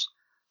signals.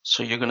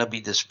 So you're going to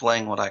be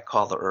displaying what I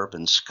call the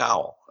urban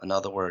scowl. In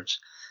other words,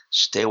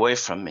 stay away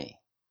from me.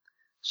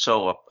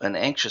 So an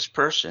anxious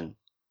person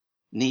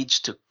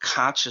needs to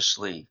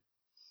consciously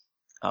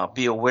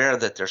be aware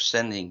that they're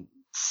sending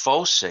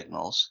faux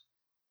signals,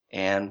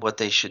 and what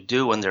they should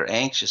do when they're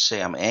anxious,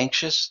 say, I'm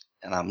anxious,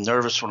 and I'm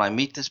nervous when I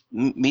meet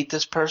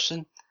this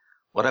person,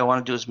 what I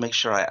want to do is make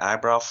sure I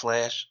eyebrow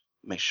flash,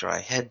 make sure I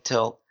head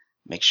tilt,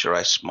 make sure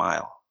I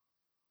smile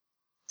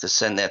to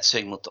send that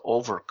signal to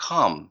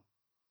overcome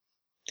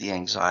the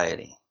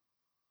anxiety.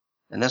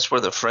 And that's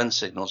where the friend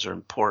signals are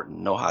important,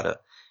 know how to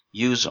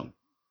use them.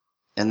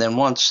 And then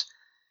once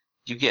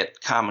you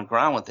get common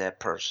ground with that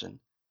person,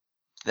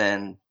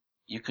 then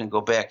you can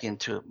go back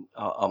into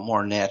a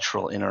more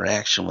natural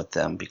interaction with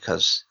them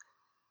because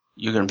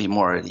you're going to be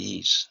more at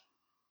ease.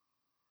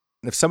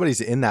 If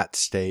somebody's in that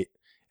state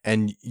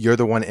and you're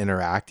the one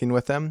interacting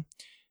with them,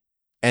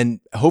 and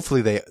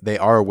hopefully they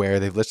are aware,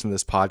 they've listened to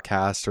this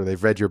podcast or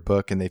they've read your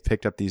book and they've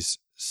picked up these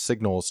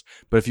signals.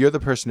 But if you're the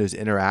person who's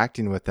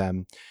interacting with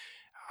them,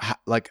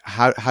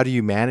 how do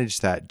you manage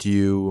that? Do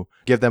you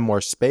give them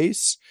more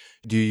space?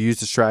 Do you use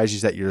the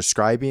strategies that you're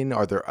describing?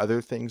 Are there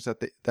other things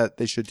that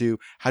they should do?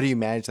 How do you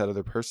manage that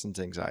other person's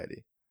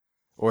anxiety?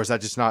 Or is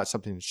that just not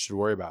something you should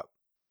worry about?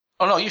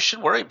 Oh, no, you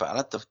should worry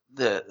about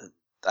it.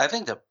 I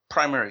think the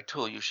primary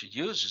tool you should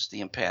use is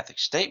the empathic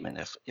statement.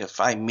 If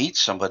I meet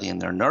somebody and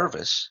they're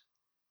nervous,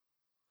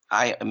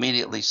 I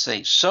immediately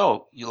say,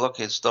 so you look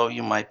as though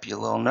you might be a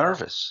little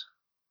nervous.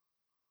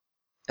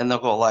 And they'll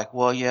go like,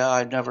 well, yeah,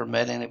 I've never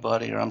met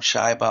anybody, or I'm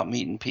shy about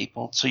meeting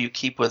people. So you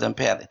keep with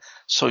empathy.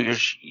 So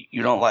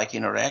you don't like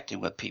interacting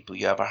with people.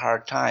 You have a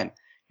hard time.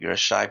 You're a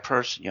shy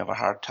person. You have a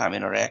hard time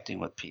interacting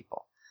with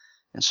people.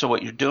 And so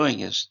what you're doing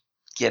is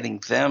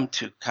getting them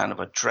to kind of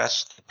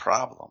address the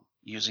problem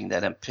using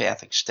that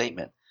empathic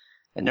statement.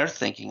 And they're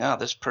thinking, oh,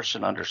 this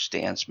person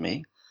understands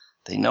me.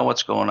 They know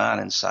what's going on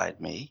inside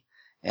me.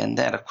 And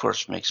that, of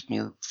course, makes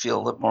me feel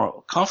a little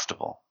more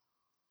comfortable.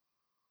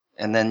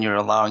 And then you're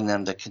allowing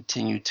them to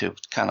continue to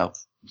kind of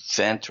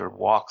vent or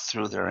walk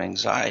through their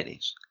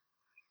anxieties.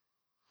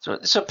 So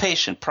it's a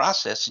patient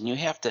process, and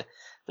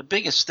the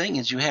biggest thing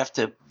is you have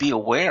to be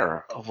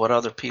aware of what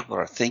other people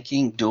are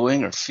thinking,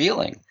 doing, or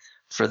feeling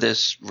for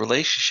this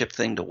relationship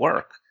thing to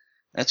work.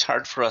 That's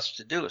hard for us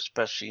to do,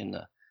 especially in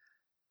the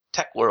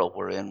tech world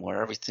we're in,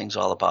 where everything's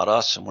all about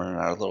us and we're in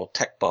our little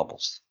tech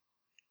bubbles.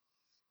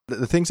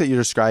 The things that you're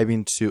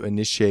describing to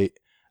initiate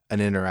an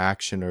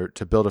interaction or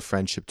to build a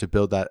friendship, to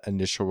build that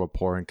initial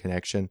rapport and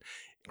connection,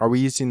 are we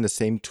using the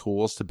same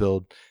tools to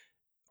build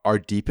our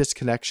deepest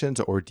connections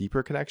or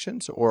deeper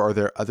connections, or are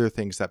there other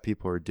things that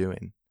people are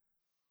doing?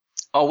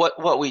 Oh,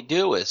 what we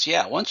do is,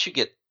 once you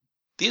get,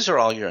 these are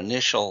all your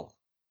initial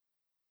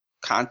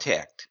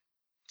contact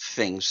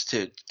things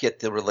to get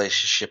the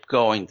relationship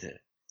going.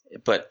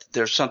 But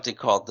there's something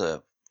called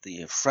the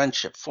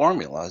friendship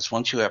formula. Is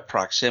once you have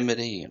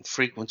proximity and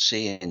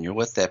frequency and you're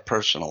with that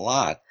person a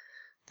lot,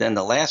 then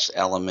the last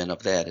element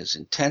of that is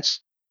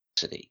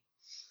intensity.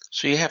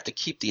 So you have to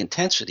keep the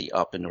intensity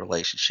up in the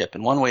relationship.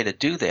 And one way to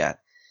do that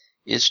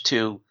is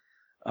to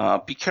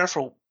be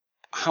careful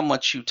how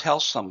much you tell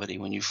somebody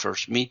when you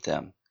first meet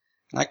them.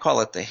 And I call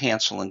it the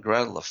Hansel and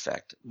Gretel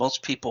effect.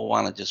 Most people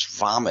want to just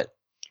vomit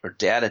or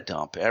data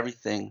dump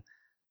everything.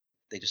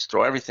 They just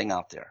throw everything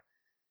out there.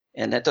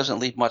 And that doesn't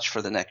leave much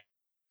for the next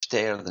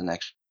day or the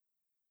next.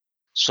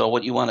 So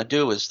what you want to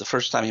do is the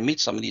first time you meet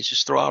somebody is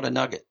just throw out a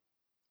nugget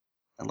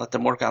and let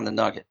them work on the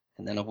nugget.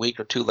 And then a week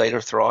or two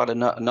later, throw out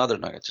another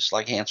nugget, just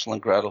like Hansel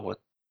and Gretel with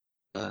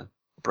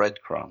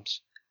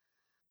breadcrumbs.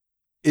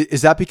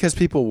 Is that because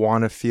people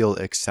want to feel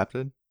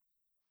accepted?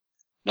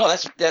 No,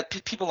 that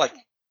people like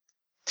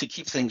to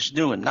keep things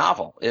new and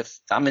novel. If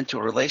I'm into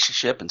a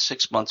relationship and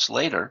 6 months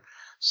later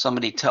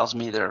somebody tells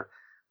me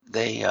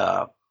they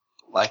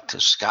like to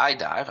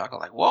skydive, I go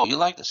like, whoa, you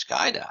like to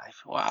skydive?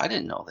 Well, I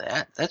didn't know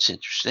that. That's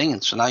interesting.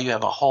 And so now you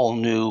have a whole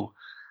new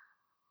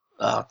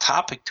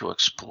topic to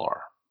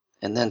explore.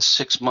 And then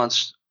 6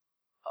 months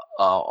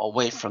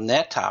away from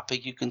that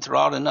topic, you can throw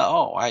out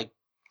I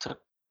took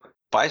a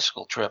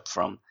bicycle trip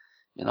from,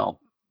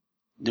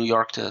 New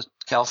York to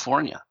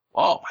California.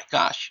 Oh my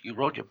gosh, you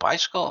rode your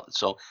bicycle?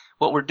 So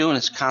what we're doing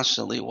is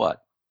constantly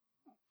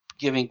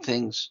giving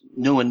things,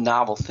 new and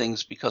novel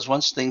things, because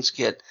once things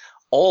get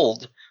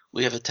old,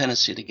 we have a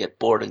tendency to get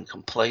bored and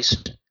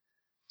complacent.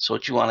 So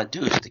what you want to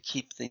do is to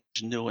keep things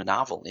new and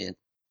novel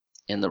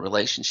in the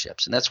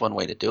relationships. And that's one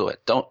way to do it.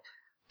 Don't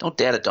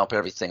data dump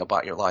everything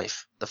about your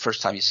life the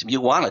first time you see them.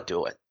 You want to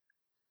do it,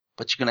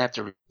 but you're going to have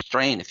to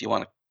restrain if you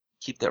want to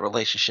keep that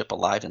relationship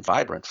alive and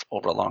vibrant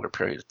over a longer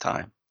period of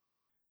time.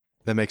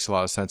 That makes a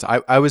lot of sense.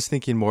 I was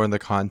thinking more in the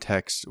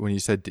context when you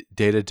said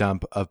data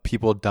dump of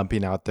people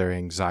dumping out their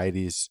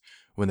anxieties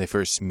when they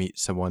first meet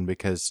someone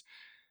because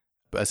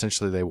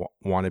essentially they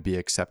want to be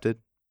accepted.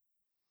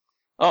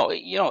 Oh,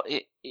 you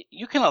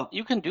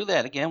can do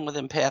that again with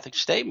empathic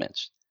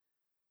statements.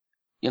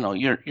 You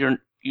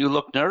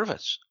look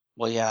nervous.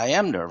 Well, yeah, I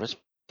am nervous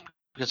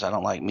because I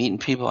don't like meeting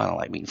people. I don't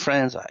like meeting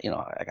friends. I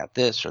got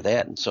this or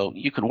that, and so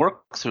you can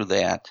work through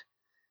that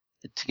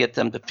to get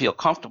them to feel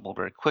comfortable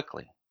very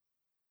quickly.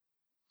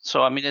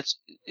 So, I mean, it's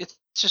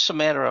just a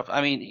matter of,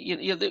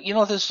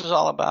 this is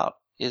all about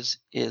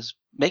is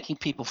making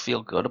people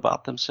feel good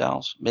about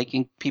themselves,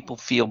 making people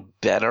feel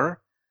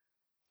better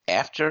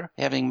after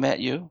having met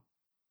you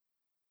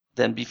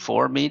than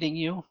before meeting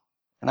you.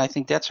 And I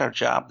think that's our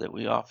job that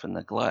we often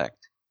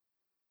neglect.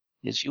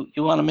 Is you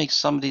want to make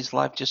somebody's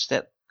life just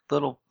that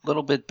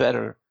little bit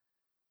better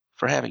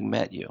for having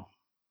met you.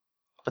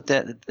 But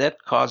that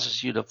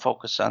causes you to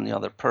focus on the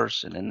other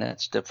person, and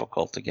that's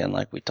difficult, again,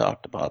 like we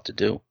talked about, to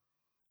do.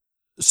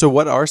 So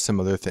what are some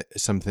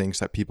things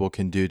that people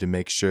can do to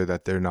make sure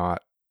that they're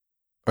not,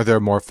 or they're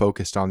more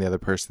focused on the other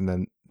person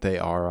than they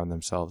are on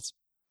themselves?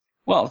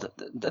 Well,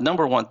 the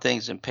number one thing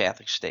is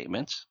empathic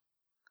statements,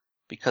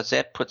 because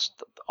that puts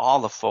all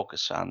the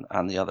focus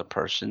on the other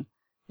person.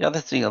 The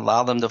other thing,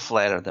 allow them to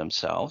flatter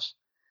themselves,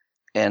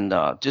 and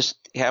just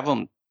have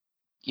them,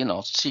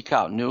 seek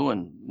out new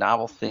and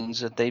novel things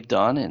that they've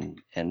done,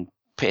 and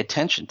pay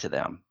attention to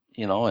them,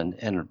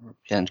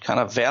 and kind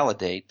of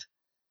validate,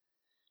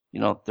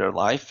 their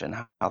life and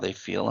how they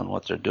feel and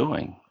what they're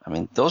doing. I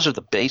mean, those are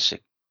the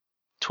basic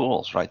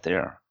tools right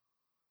there.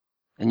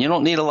 And you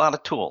don't need a lot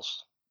of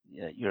tools.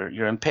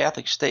 Your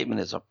empathic statement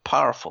is a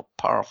powerful,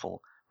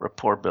 powerful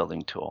rapport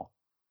building tool.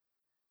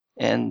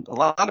 And a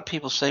lot of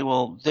people say,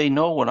 well, they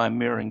know what I'm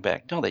mirroring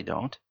back. No, they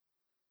don't.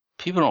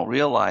 People don't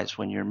realize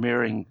when you're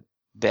mirroring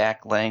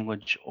back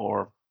language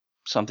or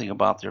something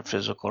about their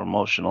physical or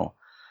emotional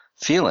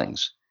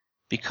feelings,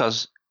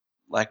 because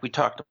like we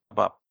talked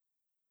about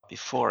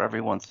before,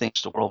 everyone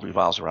thinks the world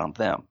revolves around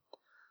them.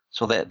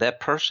 So that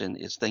person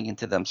is thinking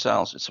to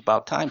themselves, it's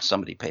about time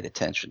somebody paid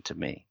attention to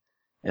me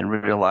and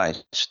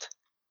realized,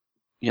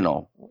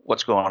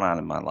 what's going on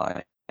in my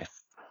life.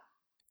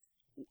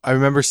 I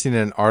remember seeing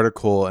an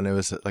article, and it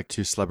was like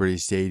two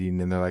celebrities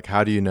dating, and they're like,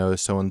 how do you know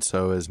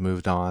so-and-so has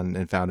moved on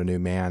and found a new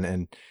man?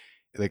 And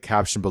the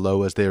caption below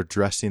was they were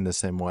dressing the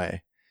same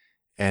way,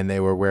 and they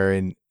were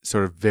wearing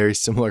sort of very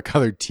similar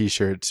colored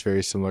t-shirts,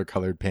 very similar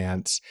colored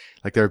pants.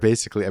 Like they're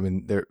basically,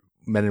 they're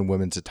men and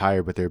women's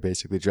attire, but they're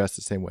basically dressed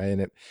the same way.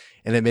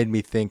 And it made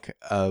me think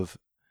of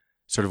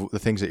sort of the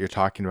things that you're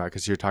talking about,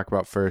 because you're talking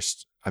about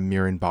first I'm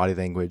mirroring body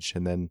language,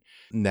 and then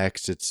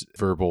next it's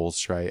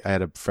verbals, right? I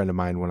had a friend of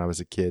mine when I was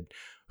a kid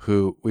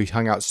who we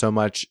hung out so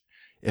much.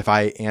 If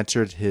I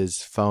answered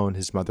his phone,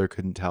 his mother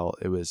couldn't tell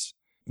it was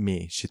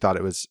me. She thought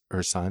it was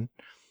her son.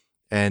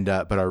 And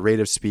but our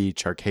rate of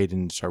speech, our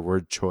cadence, our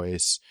word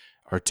choice,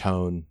 our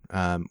tone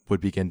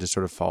would begin to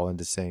sort of fall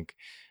into sync.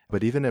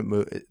 But even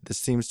this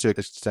seems to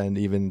extend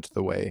even to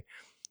the way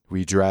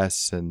we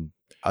dress and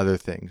other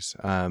things.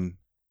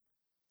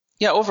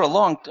 Yeah, over a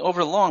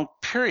long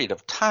period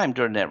of time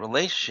during that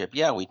relationship,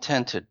 yeah, we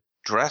tend to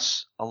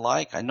dress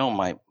alike. I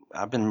know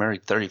I've been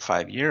married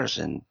 35 years,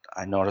 and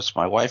I notice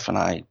my wife and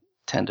I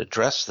tend to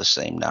dress the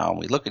same now. And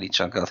we look at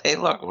each other and go, hey,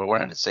 look, we're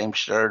wearing the same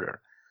shirt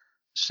or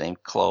same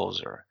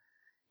clothes,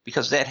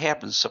 because that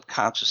happens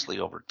subconsciously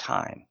over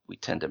time. We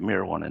tend to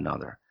mirror one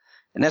another.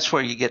 And that's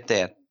where you get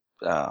that,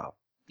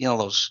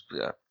 those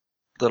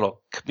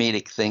little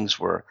comedic things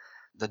where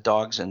the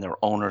dogs and their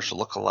owners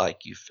look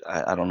alike.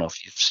 I don't know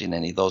if you've seen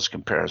any of those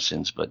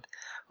comparisons, but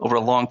over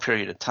a long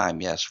period of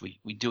time, yes,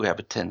 we do have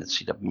a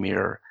tendency to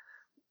mirror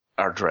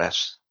our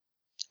dress.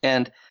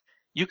 And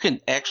you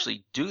can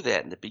actually do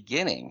that in the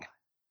beginning,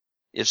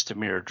 is to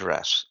mirror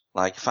dress.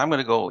 Like if I'm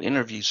going to go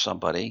interview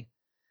somebody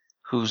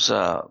who's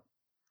not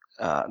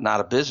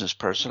a business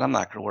person, I'm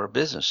not going to wear a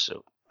business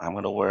suit. I'm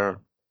going to wear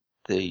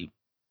the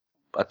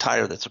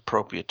attire that's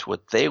appropriate to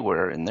what they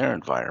wear in their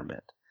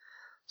environment.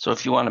 So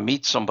if you want to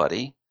meet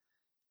somebody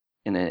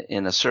in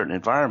a certain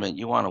environment,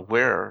 you want to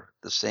wear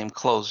the same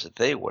clothes that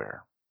they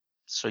wear.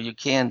 So you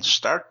can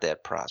start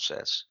that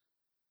process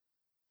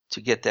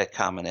to get that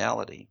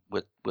commonality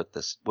with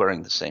this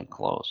wearing the same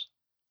clothes.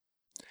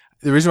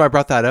 The reason why I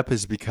brought that up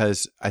is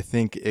because I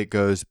think it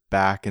goes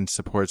back and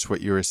supports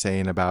what you were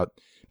saying about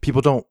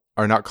people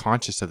are not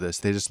conscious of this.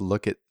 They just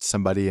look at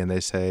somebody and they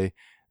say,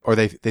 or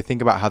they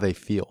think about how they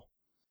feel.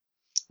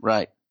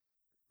 Right.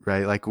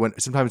 Right. Like when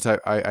sometimes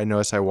I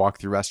notice I walk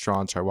through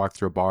restaurants, or I walk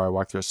through a bar, I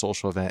walk through a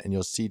social event, and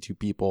you'll see two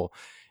people,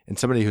 and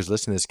somebody who's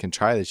listening to this can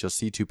try this. You'll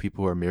see two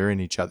people who are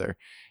mirroring each other.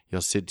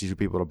 You'll see two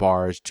people at a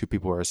bar, two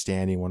people who are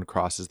standing, one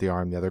crosses the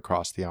arm, the other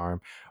crosses the arm.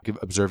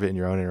 Observe it in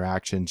your own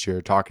interactions.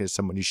 You're talking to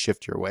someone, you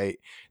shift your weight,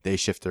 they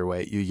shift their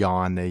weight. You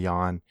yawn, they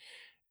yawn.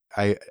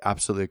 I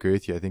absolutely agree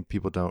with you. I think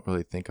people don't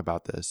really think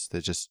about this. They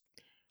just,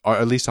 or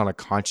at least on a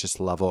conscious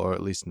level, or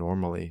at least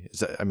normally.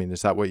 Is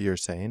that what you're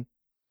saying?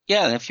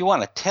 Yeah, and if you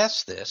want to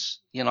test this,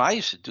 I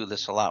used to do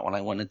this a lot when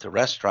I went into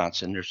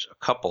restaurants, and there's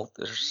a couple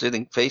that are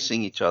sitting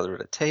facing each other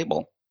at a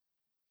table.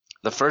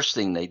 The first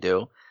thing they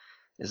do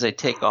is they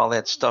take all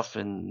that stuff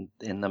in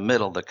the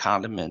middle, the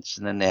condiments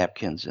and the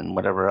napkins and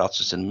whatever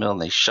else is in the middle,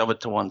 and they shove it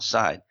to one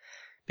side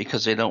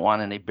because they don't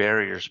want any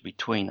barriers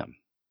between them.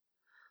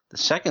 The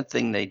second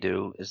thing they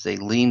do is they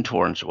lean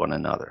towards one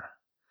another.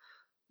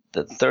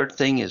 The third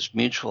thing is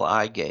mutual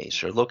eye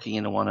gaze, or looking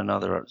into one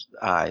another's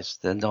eyes.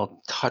 Then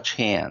they'll touch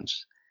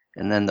hands,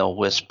 and then they'll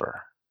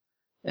whisper.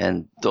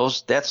 And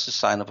that's the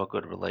sign of a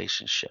good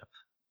relationship,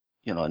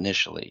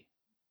 initially.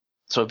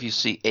 So if you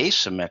see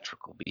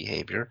asymmetrical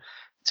behavior,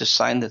 it's a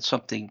sign that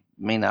something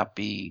may not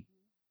be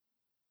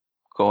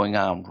going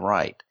on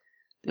right.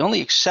 The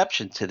only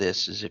exception to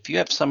this is if you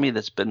have somebody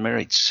that's been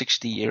married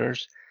 60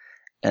 years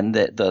and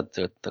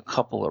the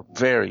couple are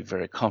very,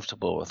 very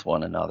comfortable with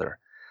one another.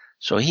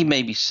 So he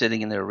may be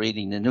sitting in there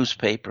reading the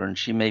newspaper, and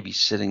she may be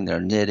sitting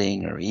there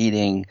knitting or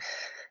eating,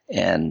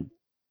 and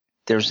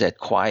there's that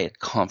quiet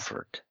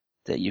comfort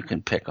that you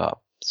can pick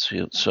up.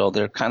 So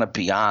they're kind of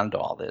beyond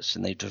all this,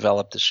 and they've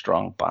developed a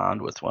strong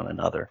bond with one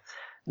another.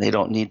 They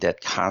don't need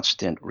that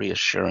constant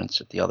reassurance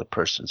that the other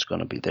person's going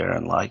to be there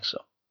and likes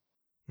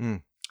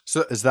them.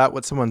 So is that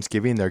what someone's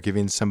giving? They're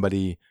giving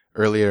somebody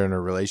earlier in a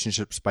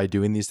relationships by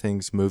doing these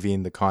things,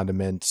 moving the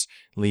condiments,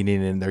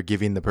 leaning in, they're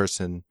giving the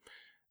person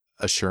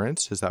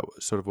assurance? Is that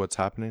sort of what's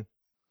happening?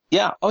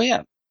 Yeah. Oh,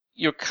 yeah.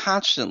 You're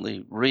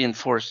constantly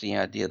reinforcing the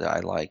idea that I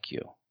like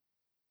you.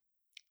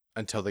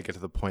 Until they get to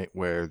the point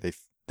where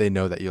they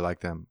know that you like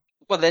them.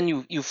 Well, then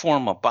you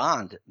form a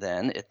bond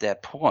then at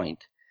that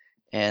point,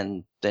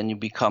 and then you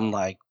become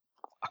like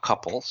a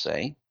couple,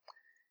 say.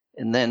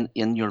 And then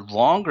in your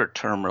longer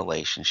term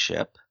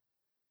relationship,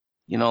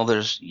 you're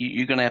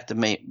going to have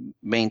to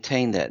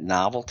maintain that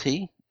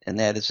novelty, and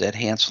that is that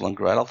Hansel and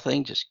Gretel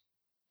thing.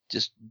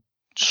 Just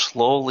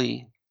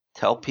slowly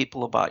tell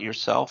people about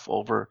yourself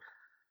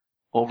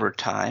over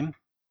time,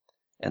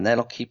 and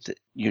that'll keep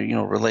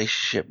your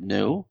relationship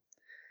new.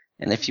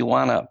 And if you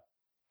want to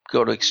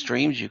go to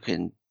extremes, you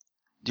can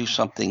do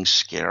something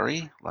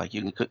scary, like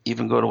you can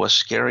even go to a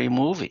scary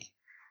movie.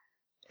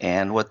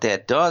 And what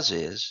that does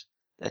is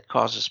that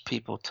causes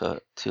people to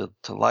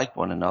like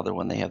one another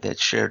when they have that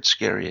shared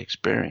scary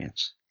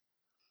experience.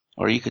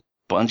 Or you could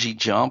bungee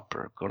jump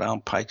or go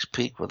down Pikes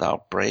Peak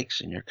without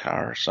brakes in your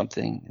car or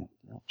something,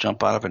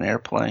 jump out of an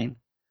airplane.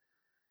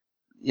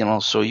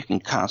 So you can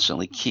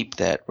constantly keep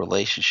that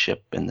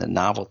relationship and the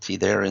novelty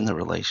there in the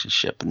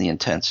relationship and the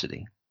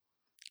intensity.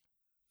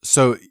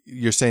 So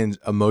you're saying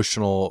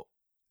emotional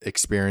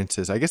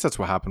experiences. I guess that's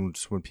what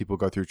happens when people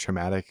go through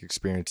traumatic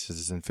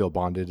experiences and feel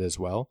bonded as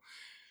well.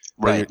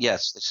 Right.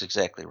 Yes, that's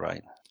exactly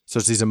right. So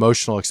it's these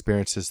emotional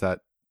experiences that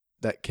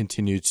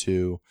continue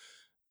to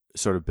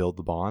sort of build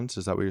the bonds.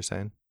 Is that what you're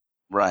saying?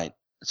 Right.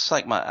 It's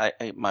like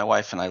my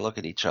wife and I look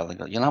at each other and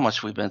go, how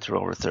much we've been through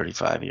over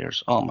 35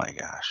 years? Oh my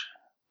gosh,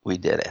 we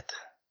did it.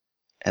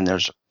 And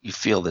you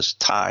feel this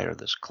tie or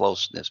this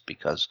closeness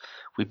because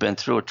we've been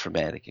through a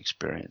traumatic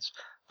experience.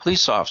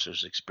 Police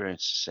officers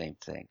experience the same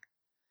thing.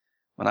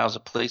 When I was a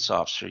police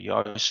officer, you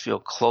always feel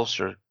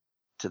closer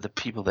to the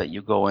people that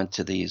you go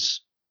into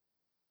these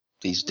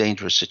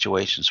dangerous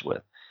situations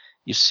with.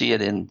 You see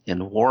it in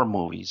war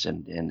movies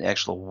and in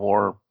actual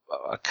war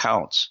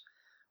accounts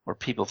where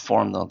people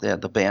form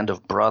the band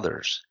of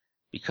brothers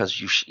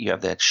because you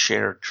have that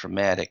shared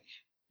traumatic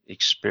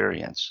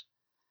experience.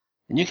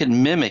 And you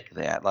can mimic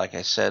that, like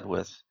I said,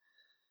 with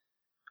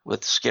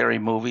scary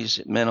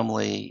movies,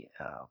 minimally,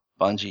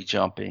 bungee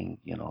jumping,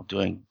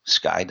 doing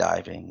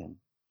skydiving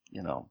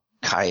and,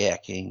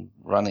 kayaking,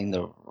 running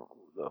the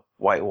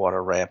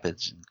whitewater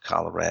rapids in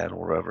Colorado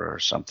or wherever or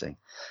something.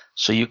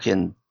 So you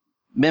can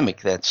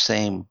mimic that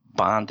same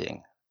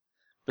bonding,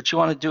 but you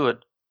want to do it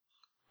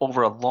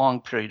over a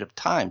long period of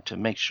time to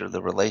make sure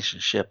the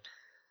relationship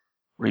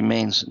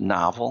remains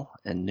novel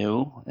and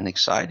new and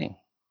exciting.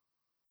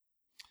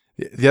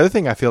 The other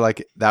thing I feel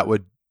like that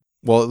would,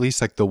 well, at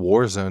least like the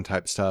war zone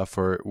type stuff,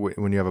 or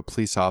when you have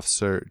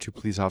two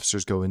police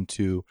officers go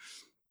into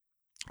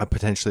a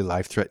potentially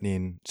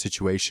life-threatening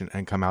situation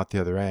and come out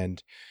the other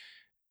end,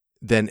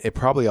 then it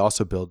probably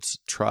also builds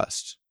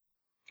trust.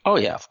 Oh,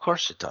 yeah, of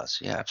course it does.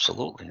 Yeah,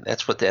 absolutely.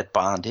 That's what that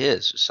bond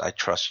is I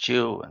trust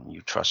you and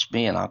you trust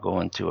me, and I'll go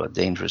into a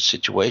dangerous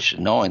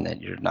situation knowing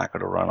that you're not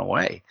going to run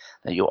away,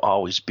 that you'll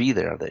always be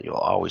there, that you'll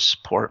always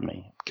support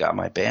me, got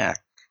my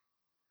back.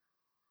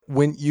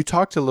 When you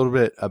talked a little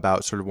bit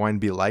about sort of wanting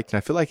to be liked, and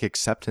I feel like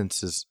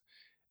acceptance is,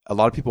 a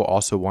lot of people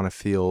also want to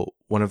feel,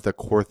 one of the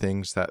core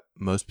things that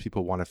most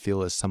people want to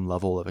feel is some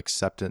level of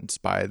acceptance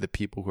by the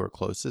people who are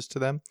closest to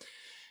them.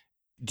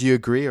 Do you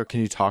agree, or can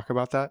you talk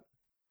about that?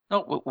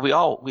 No,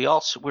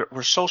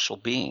 we're social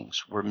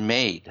beings. We're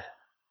made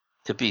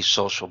to be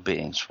social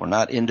beings. We're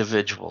not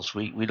individuals.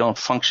 We don't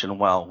function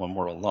well when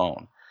we're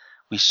alone.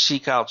 We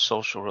seek out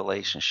social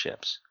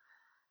relationships,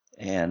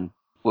 and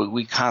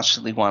we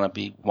constantly want to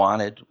be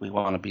wanted. We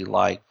want to be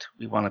liked.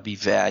 We want to be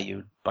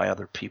valued by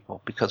other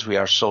people because we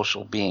are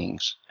social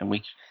beings, and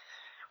we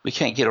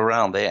can't get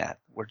around that.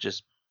 We're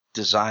just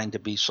designed to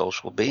be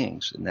social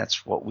beings, and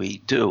that's what we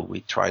do.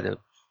 We try to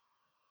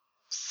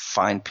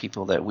find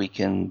people that we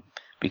can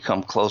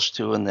become close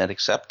to and that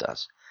accept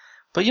us.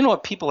 But you know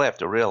what? People have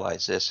to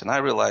realize this, and I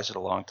realized it a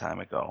long time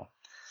ago,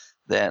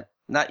 that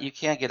you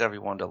can't get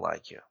everyone to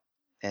like you.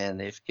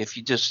 And if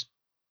you just,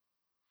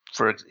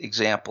 for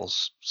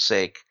example's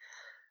sake,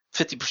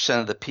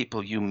 50% of the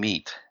people you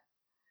meet,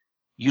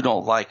 you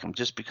don't like them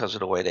just because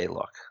of the way they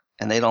look,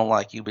 and they don't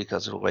like you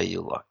because of the way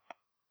you look.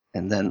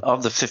 And then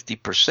of the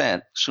 50%,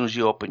 as soon as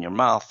you open your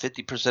mouth,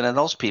 50% of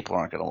those people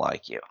aren't going to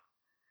like you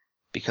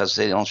because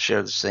they don't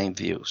share the same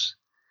views.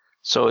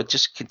 So it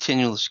just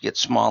continues to get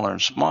smaller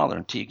and smaller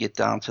until you get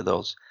down to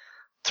those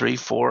 3,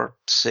 4,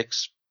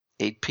 6,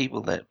 8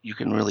 people that you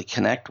can really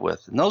connect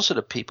with. And those are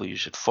the people you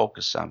should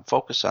focus on.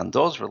 Focus on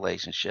those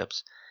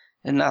relationships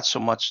and not so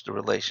much the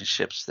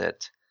relationships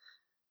that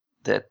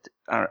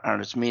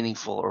aren't as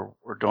meaningful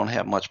or don't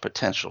have much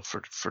potential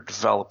for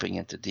developing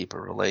into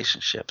deeper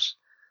relationships.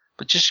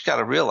 But just got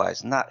to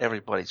realize not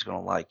everybody's going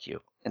to like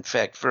you. In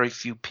fact, very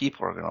few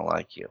people are going to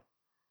like you.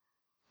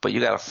 But you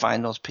got to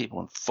find those people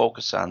and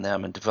focus on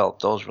them and develop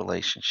those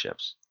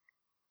relationships.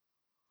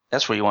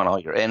 That's where you want all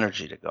your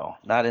energy to go,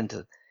 not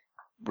into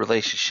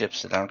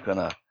relationships that aren't going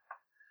to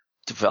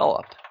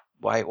develop.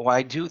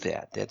 Why do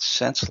that? That's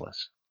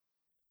senseless.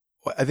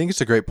 Well, I think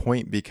it's a great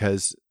point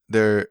because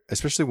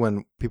especially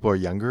when people are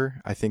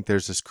younger, I think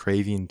there's this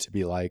craving to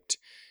be liked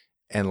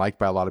and liked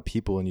by a lot of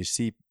people. And you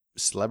see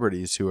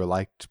celebrities who are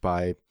liked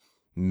by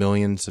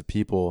millions of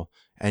people,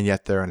 and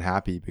yet they're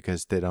unhappy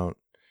because there's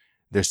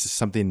just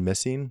something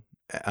missing.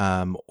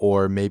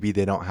 Or maybe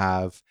they don't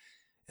have,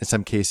 in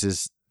some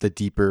cases, the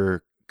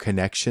deeper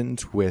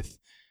connections with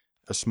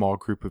a small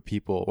group of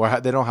people, or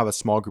they don't have a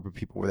small group of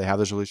people where they have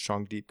those really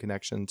strong, deep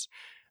connections.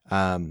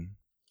 I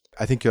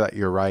think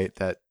you're right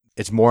that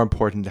it's more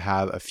important to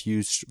have a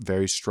few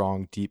very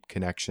strong, deep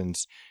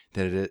connections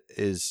than it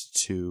is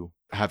to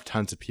have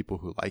tons of people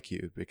who like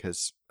you.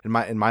 Because in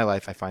my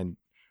life, I find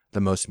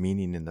the most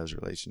meaning in those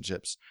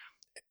relationships.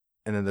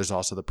 And then there's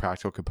also the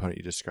practical component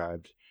you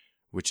described,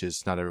 which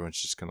is not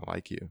everyone's just going to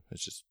like you.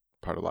 It's just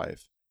part of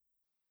life.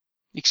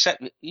 You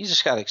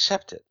just got to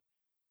accept it.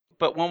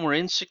 But when we're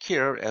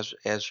insecure,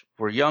 as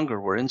we're younger,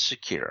 we're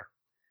insecure.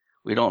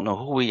 We don't know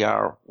who we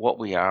are, what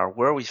we are,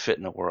 where we fit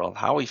in the world,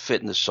 how we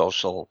fit in the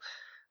social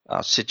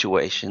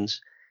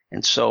situations.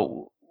 And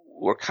so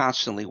we're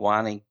constantly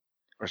wanting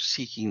or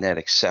seeking that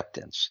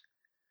acceptance.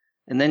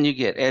 And then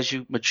as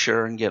you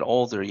mature and get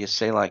older, you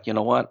say like, you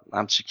know what?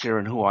 I'm secure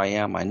in who I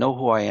am. I know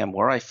who I am,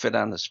 where I fit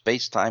on the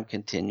space-time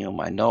continuum.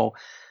 I know,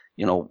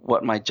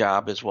 what my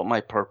job is, what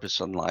my purpose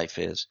in life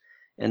is.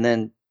 And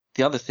then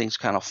the other things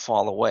kind of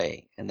fall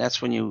away. And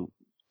that's when you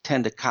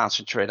tend to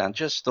concentrate on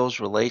just those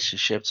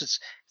relationships.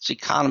 It's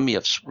economy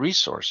of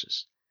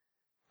resources.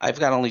 I've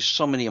got only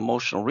so many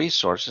emotional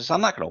resources.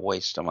 I'm not going to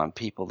waste them on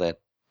people that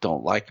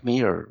don't like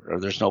me or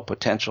there's no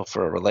potential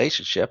for a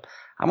relationship.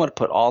 I'm going to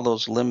put all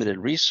those limited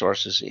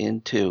resources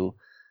into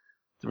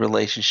the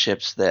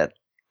relationships that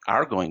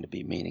are going to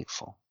be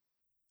meaningful.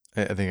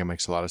 I think it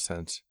makes a lot of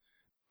sense.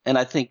 And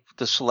I think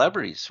the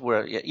celebrities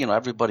where,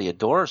 everybody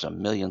adores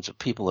them, millions of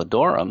people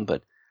adore them,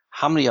 but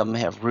how many of them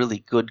have really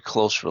good,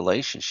 close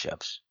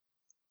relationships?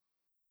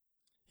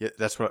 Yeah,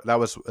 that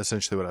was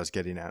essentially what I was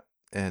getting at.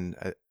 And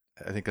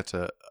I think that's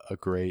a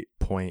great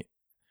point.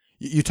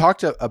 You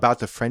talked about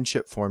the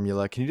friendship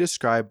formula. Can you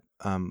describe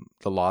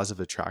the laws of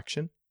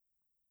attraction?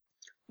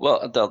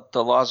 Well,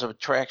 the laws of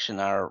attraction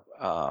are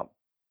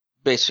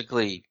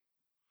basically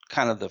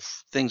kind of the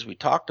things we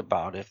talked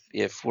about.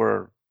 If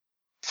we're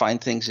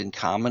find things in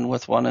common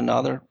with one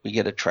another, we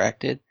get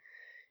attracted.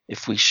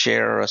 If we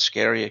share a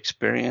scary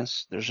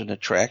experience, there's an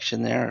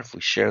attraction there. If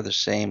we share the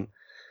same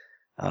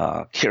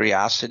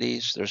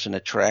curiosities, there's an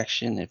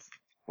attraction. If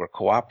we're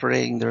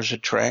cooperating, there's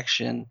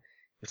attraction.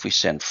 If we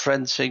send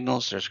friend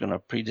signals, there's going to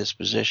be a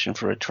predisposition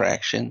for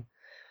attraction.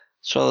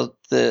 So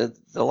the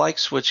like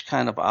switch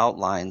kind of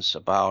outlines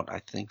about, I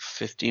think,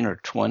 15 or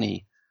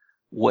 20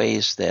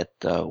 ways that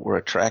we're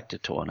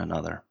attracted to one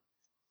another.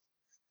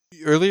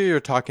 Earlier, you were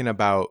talking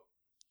about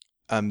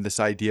this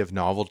idea of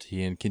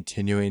novelty and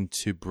continuing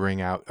to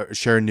bring out or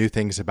share new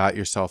things about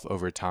yourself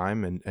over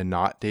time and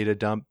not data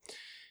dump.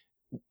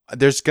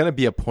 There's going to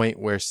be a point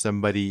where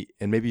somebody,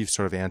 and maybe you've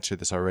sort of answered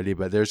this already,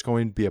 but there's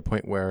going to be a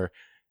point where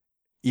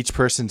each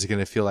person's going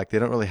to feel like they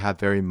don't really have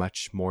very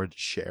much more to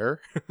share.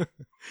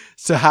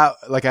 So how,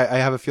 like, I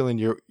have a feeling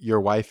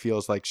your wife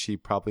feels like she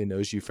probably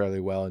knows you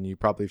fairly well, and you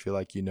probably feel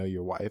like you know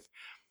your wife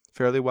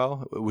fairly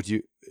well.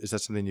 Is that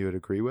something you would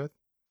agree with?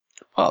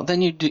 Well,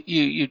 then you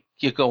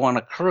go on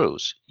a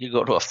cruise, you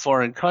go to a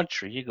foreign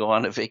country, you go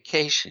on a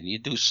vacation, you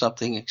do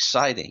something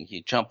exciting,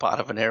 you jump out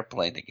of an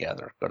airplane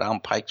together, go down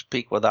Pikes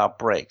Peak without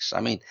brakes. I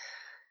mean,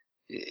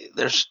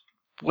 there's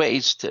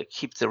ways to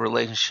keep the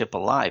relationship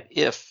alive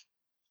if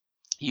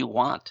you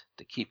want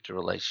to keep the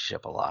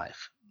relationship alive.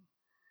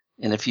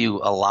 And if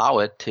you allow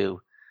it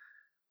to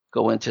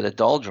go into the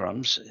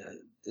doldrums,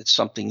 it's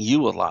something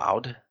you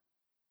allowed.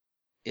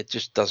 It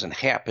just doesn't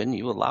happen.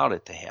 You allowed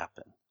it to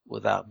happen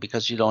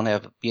because you don't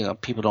have,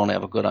 people don't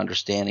have a good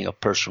understanding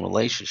of personal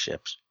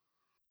relationships.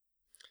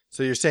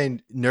 So you're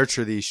saying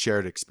nurture these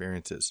shared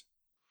experiences.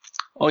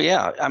 Oh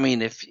yeah. I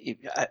mean,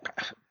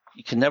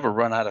 you can never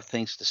run out of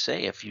things to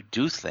say if you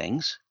do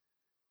things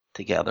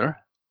together.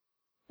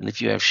 And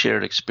if you have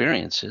shared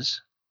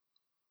experiences,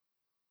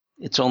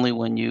 it's only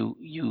when you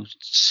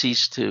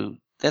cease to,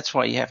 that's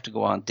why you have to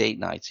go on date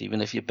nights.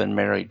 Even if you've been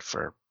married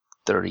for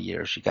 30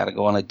 years, you got to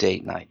go on a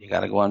date night. You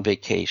got to go on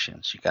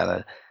vacations. You got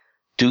to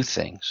do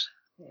things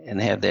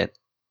and have that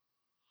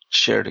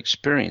shared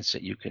experience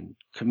that you can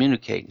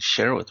communicate and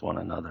share with one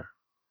another.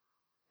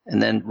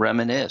 And then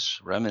reminisce.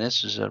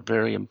 Reminiscences are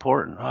very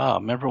important.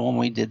 Remember when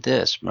we did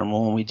this? Remember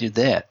when we did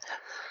that?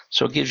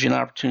 So it gives you an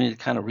opportunity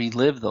to kind of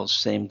relive those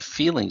same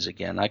feelings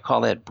again. I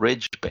call that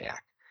bridge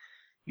back.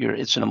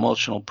 It's an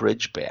emotional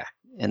bridge back.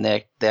 And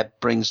that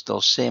brings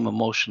those same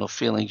emotional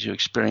feelings you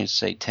experienced,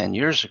 say, 10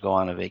 years ago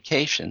on a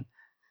vacation,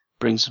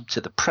 brings them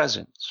to the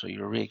present. So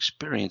you're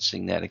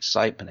re-experiencing that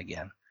excitement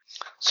again.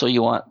 So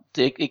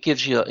it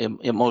gives you an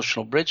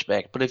emotional bridge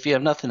back. But if you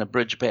have nothing to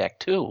bridge back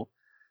to,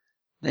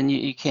 then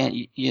you can't,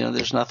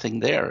 there's nothing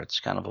there. It's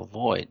kind of a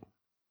void.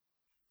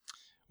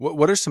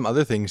 What are some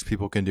other things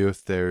people can do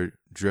if they're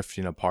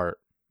drifting apart,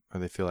 or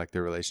they feel like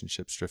their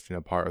relationship's drifting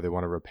apart, or they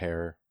want to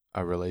repair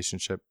a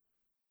relationship?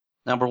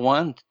 Number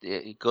one,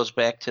 it goes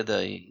back to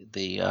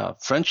the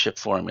friendship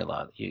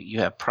formula. You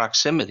have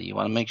proximity. You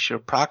want to make sure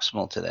you're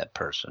proximal to that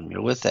person.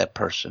 You're with that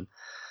person.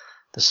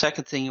 The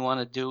second thing you want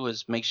to do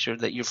is make sure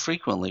that you're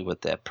frequently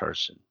with that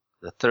person.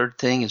 The third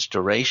thing is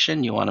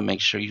duration. You want to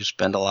make sure you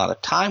spend a lot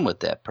of time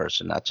with that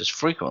person, not just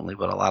frequently,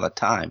 but a lot of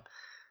time.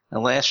 The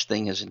last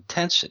thing is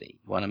intensity.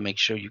 You want to make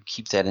sure you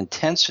keep that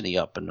intensity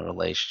up in the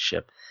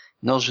relationship.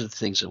 And those are the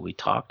things that we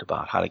talked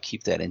about, how to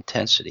keep that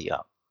intensity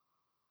up.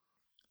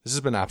 This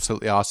has been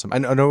absolutely awesome. I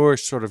know we're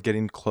sort of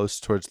getting close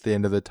towards the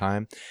end of the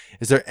time.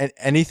 Is there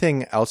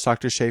anything else,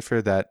 Dr.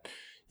 Schaefer, that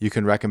you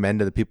can recommend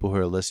to the people who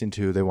are listening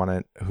to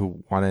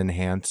who want to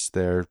enhance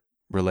their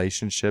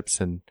relationships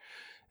and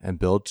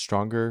build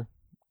stronger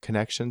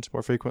connections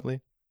more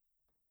frequently?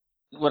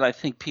 What I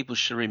think people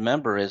should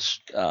remember is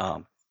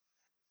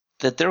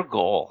that their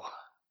goal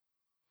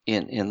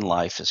in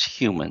life as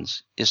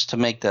humans is to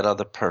make that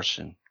other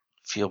person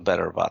feel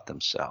better about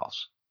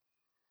themselves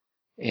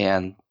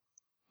and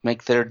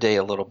make their day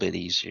a little bit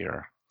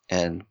easier.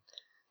 And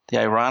the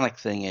ironic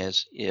thing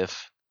is,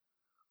 if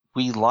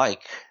we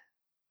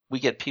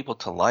get people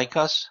to like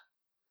us,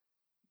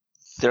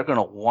 they're going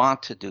to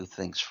want to do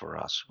things for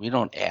us. We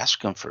don't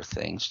ask them for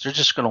things. They're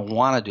just going to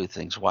want to do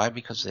things. Why?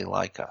 Because they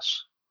like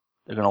us.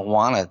 They're going to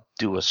want to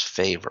do us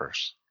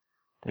favors.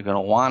 They're going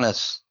to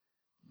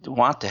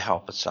want to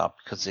help us out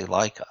because they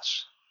like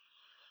us.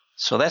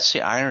 So that's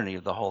the irony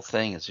of the whole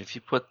thing, is if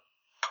you put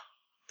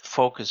the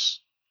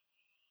focus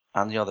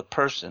on the other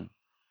person,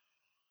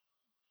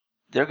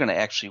 they're going to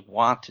actually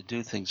want to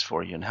do things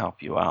for you and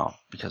help you out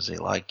because they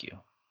like you.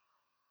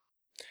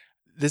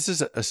 This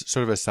is a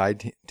sort of a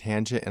side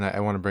tangent, and I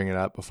want to bring it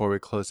up before we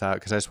close out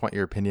because I just want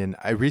your opinion.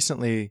 I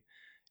recently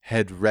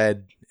had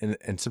read,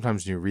 and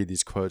sometimes when you read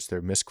these quotes,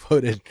 they're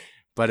misquoted,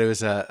 but it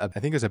was I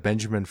think it was a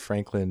Benjamin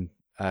Franklin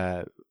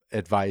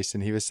advice,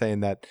 and he was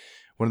saying that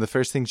one of the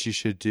first things you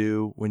should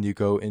do when you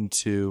go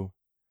into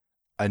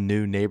a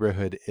new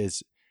neighborhood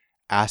is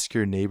ask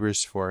your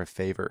neighbors for a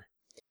favor.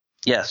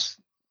 Yes,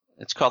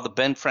 it's called the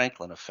Ben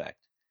Franklin effect.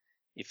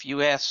 If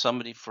you ask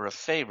somebody for a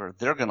favor,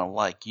 they're going to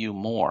like you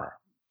more,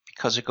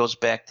 because it goes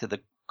back to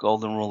the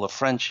golden rule of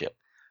friendship.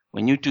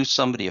 When you do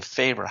somebody a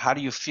favor, how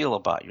do you feel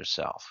about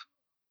yourself?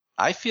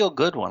 I feel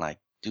good when I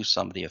do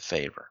somebody a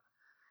favor.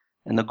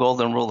 And the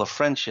golden rule of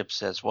friendship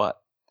says what?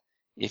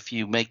 If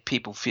you make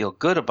people feel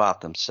good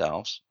about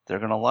themselves, they're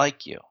going to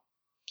like you.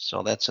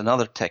 So that's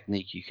another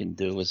technique you can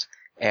do, is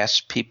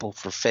ask people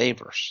for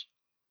favors.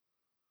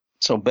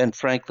 So if Ben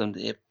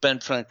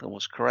Franklin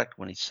was correct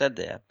when he said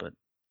that, but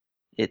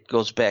it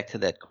goes back to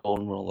that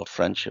golden rule of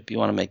friendship. You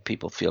want to make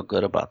people feel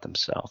good about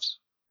themselves.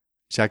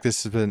 Jack,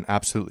 this has been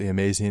absolutely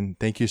amazing.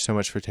 Thank you so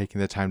much for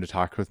taking the time to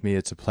talk with me.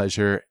 It's a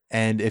pleasure.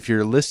 And if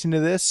you're listening to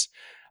this,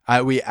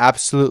 we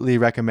absolutely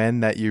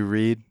recommend that you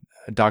read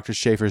Dr.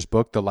 Schaefer's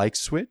book, The Like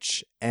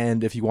Switch.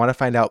 And if you want to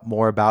find out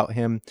more about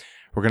him,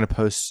 we're going to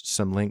post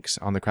some links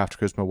on the Craft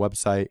Charisma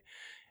website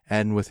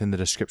and within the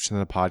description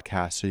of the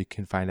podcast so you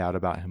can find out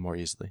about him more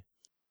easily.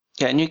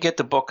 Yeah, and you get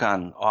the book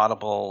on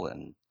Audible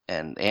and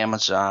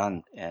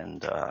Amazon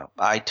and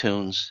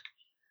iTunes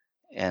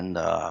and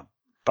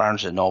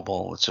Barnes &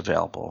 Noble. It's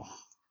available.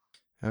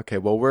 Okay,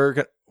 well, we're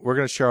going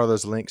to share all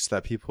those links so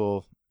that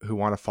people who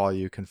want to follow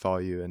you can follow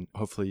you, and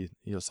hopefully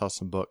you'll sell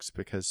some books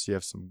because you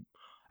have some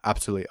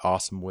absolutely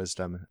awesome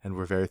wisdom, and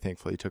we're very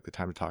thankful you took the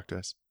time to talk to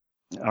us.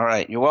 All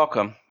right, you're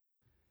welcome.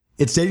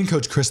 It's dating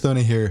coach Chris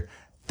Thona here.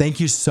 Thank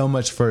you so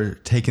much for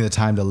taking the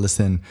time to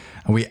listen.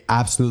 And we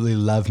absolutely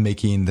love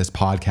making this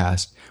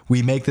podcast.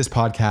 We make this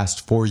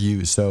podcast for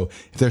you. So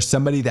if there's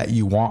somebody that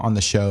you want on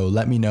the show,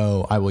 let me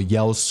know. I will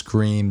yell,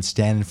 scream,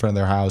 stand in front of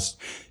their house,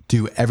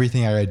 do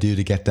everything I gotta do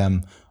to get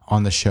them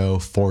on the show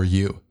for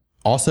you.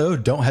 Also,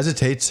 don't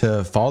hesitate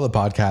to follow the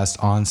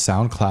podcast on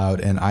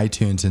SoundCloud and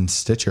iTunes and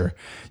Stitcher.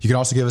 You can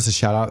also give us a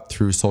shout out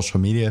through social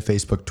media,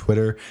 Facebook,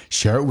 Twitter,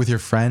 share it with your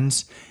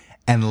friends.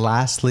 And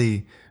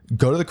lastly,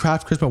 go to the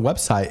Craft Charisma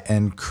website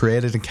and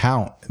create an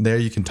account. There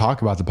you can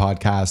talk about the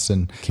podcast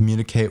and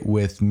communicate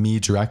with me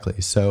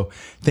directly. So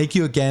thank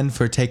you again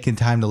for taking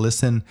time to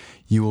listen.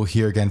 You will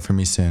hear again from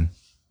me soon.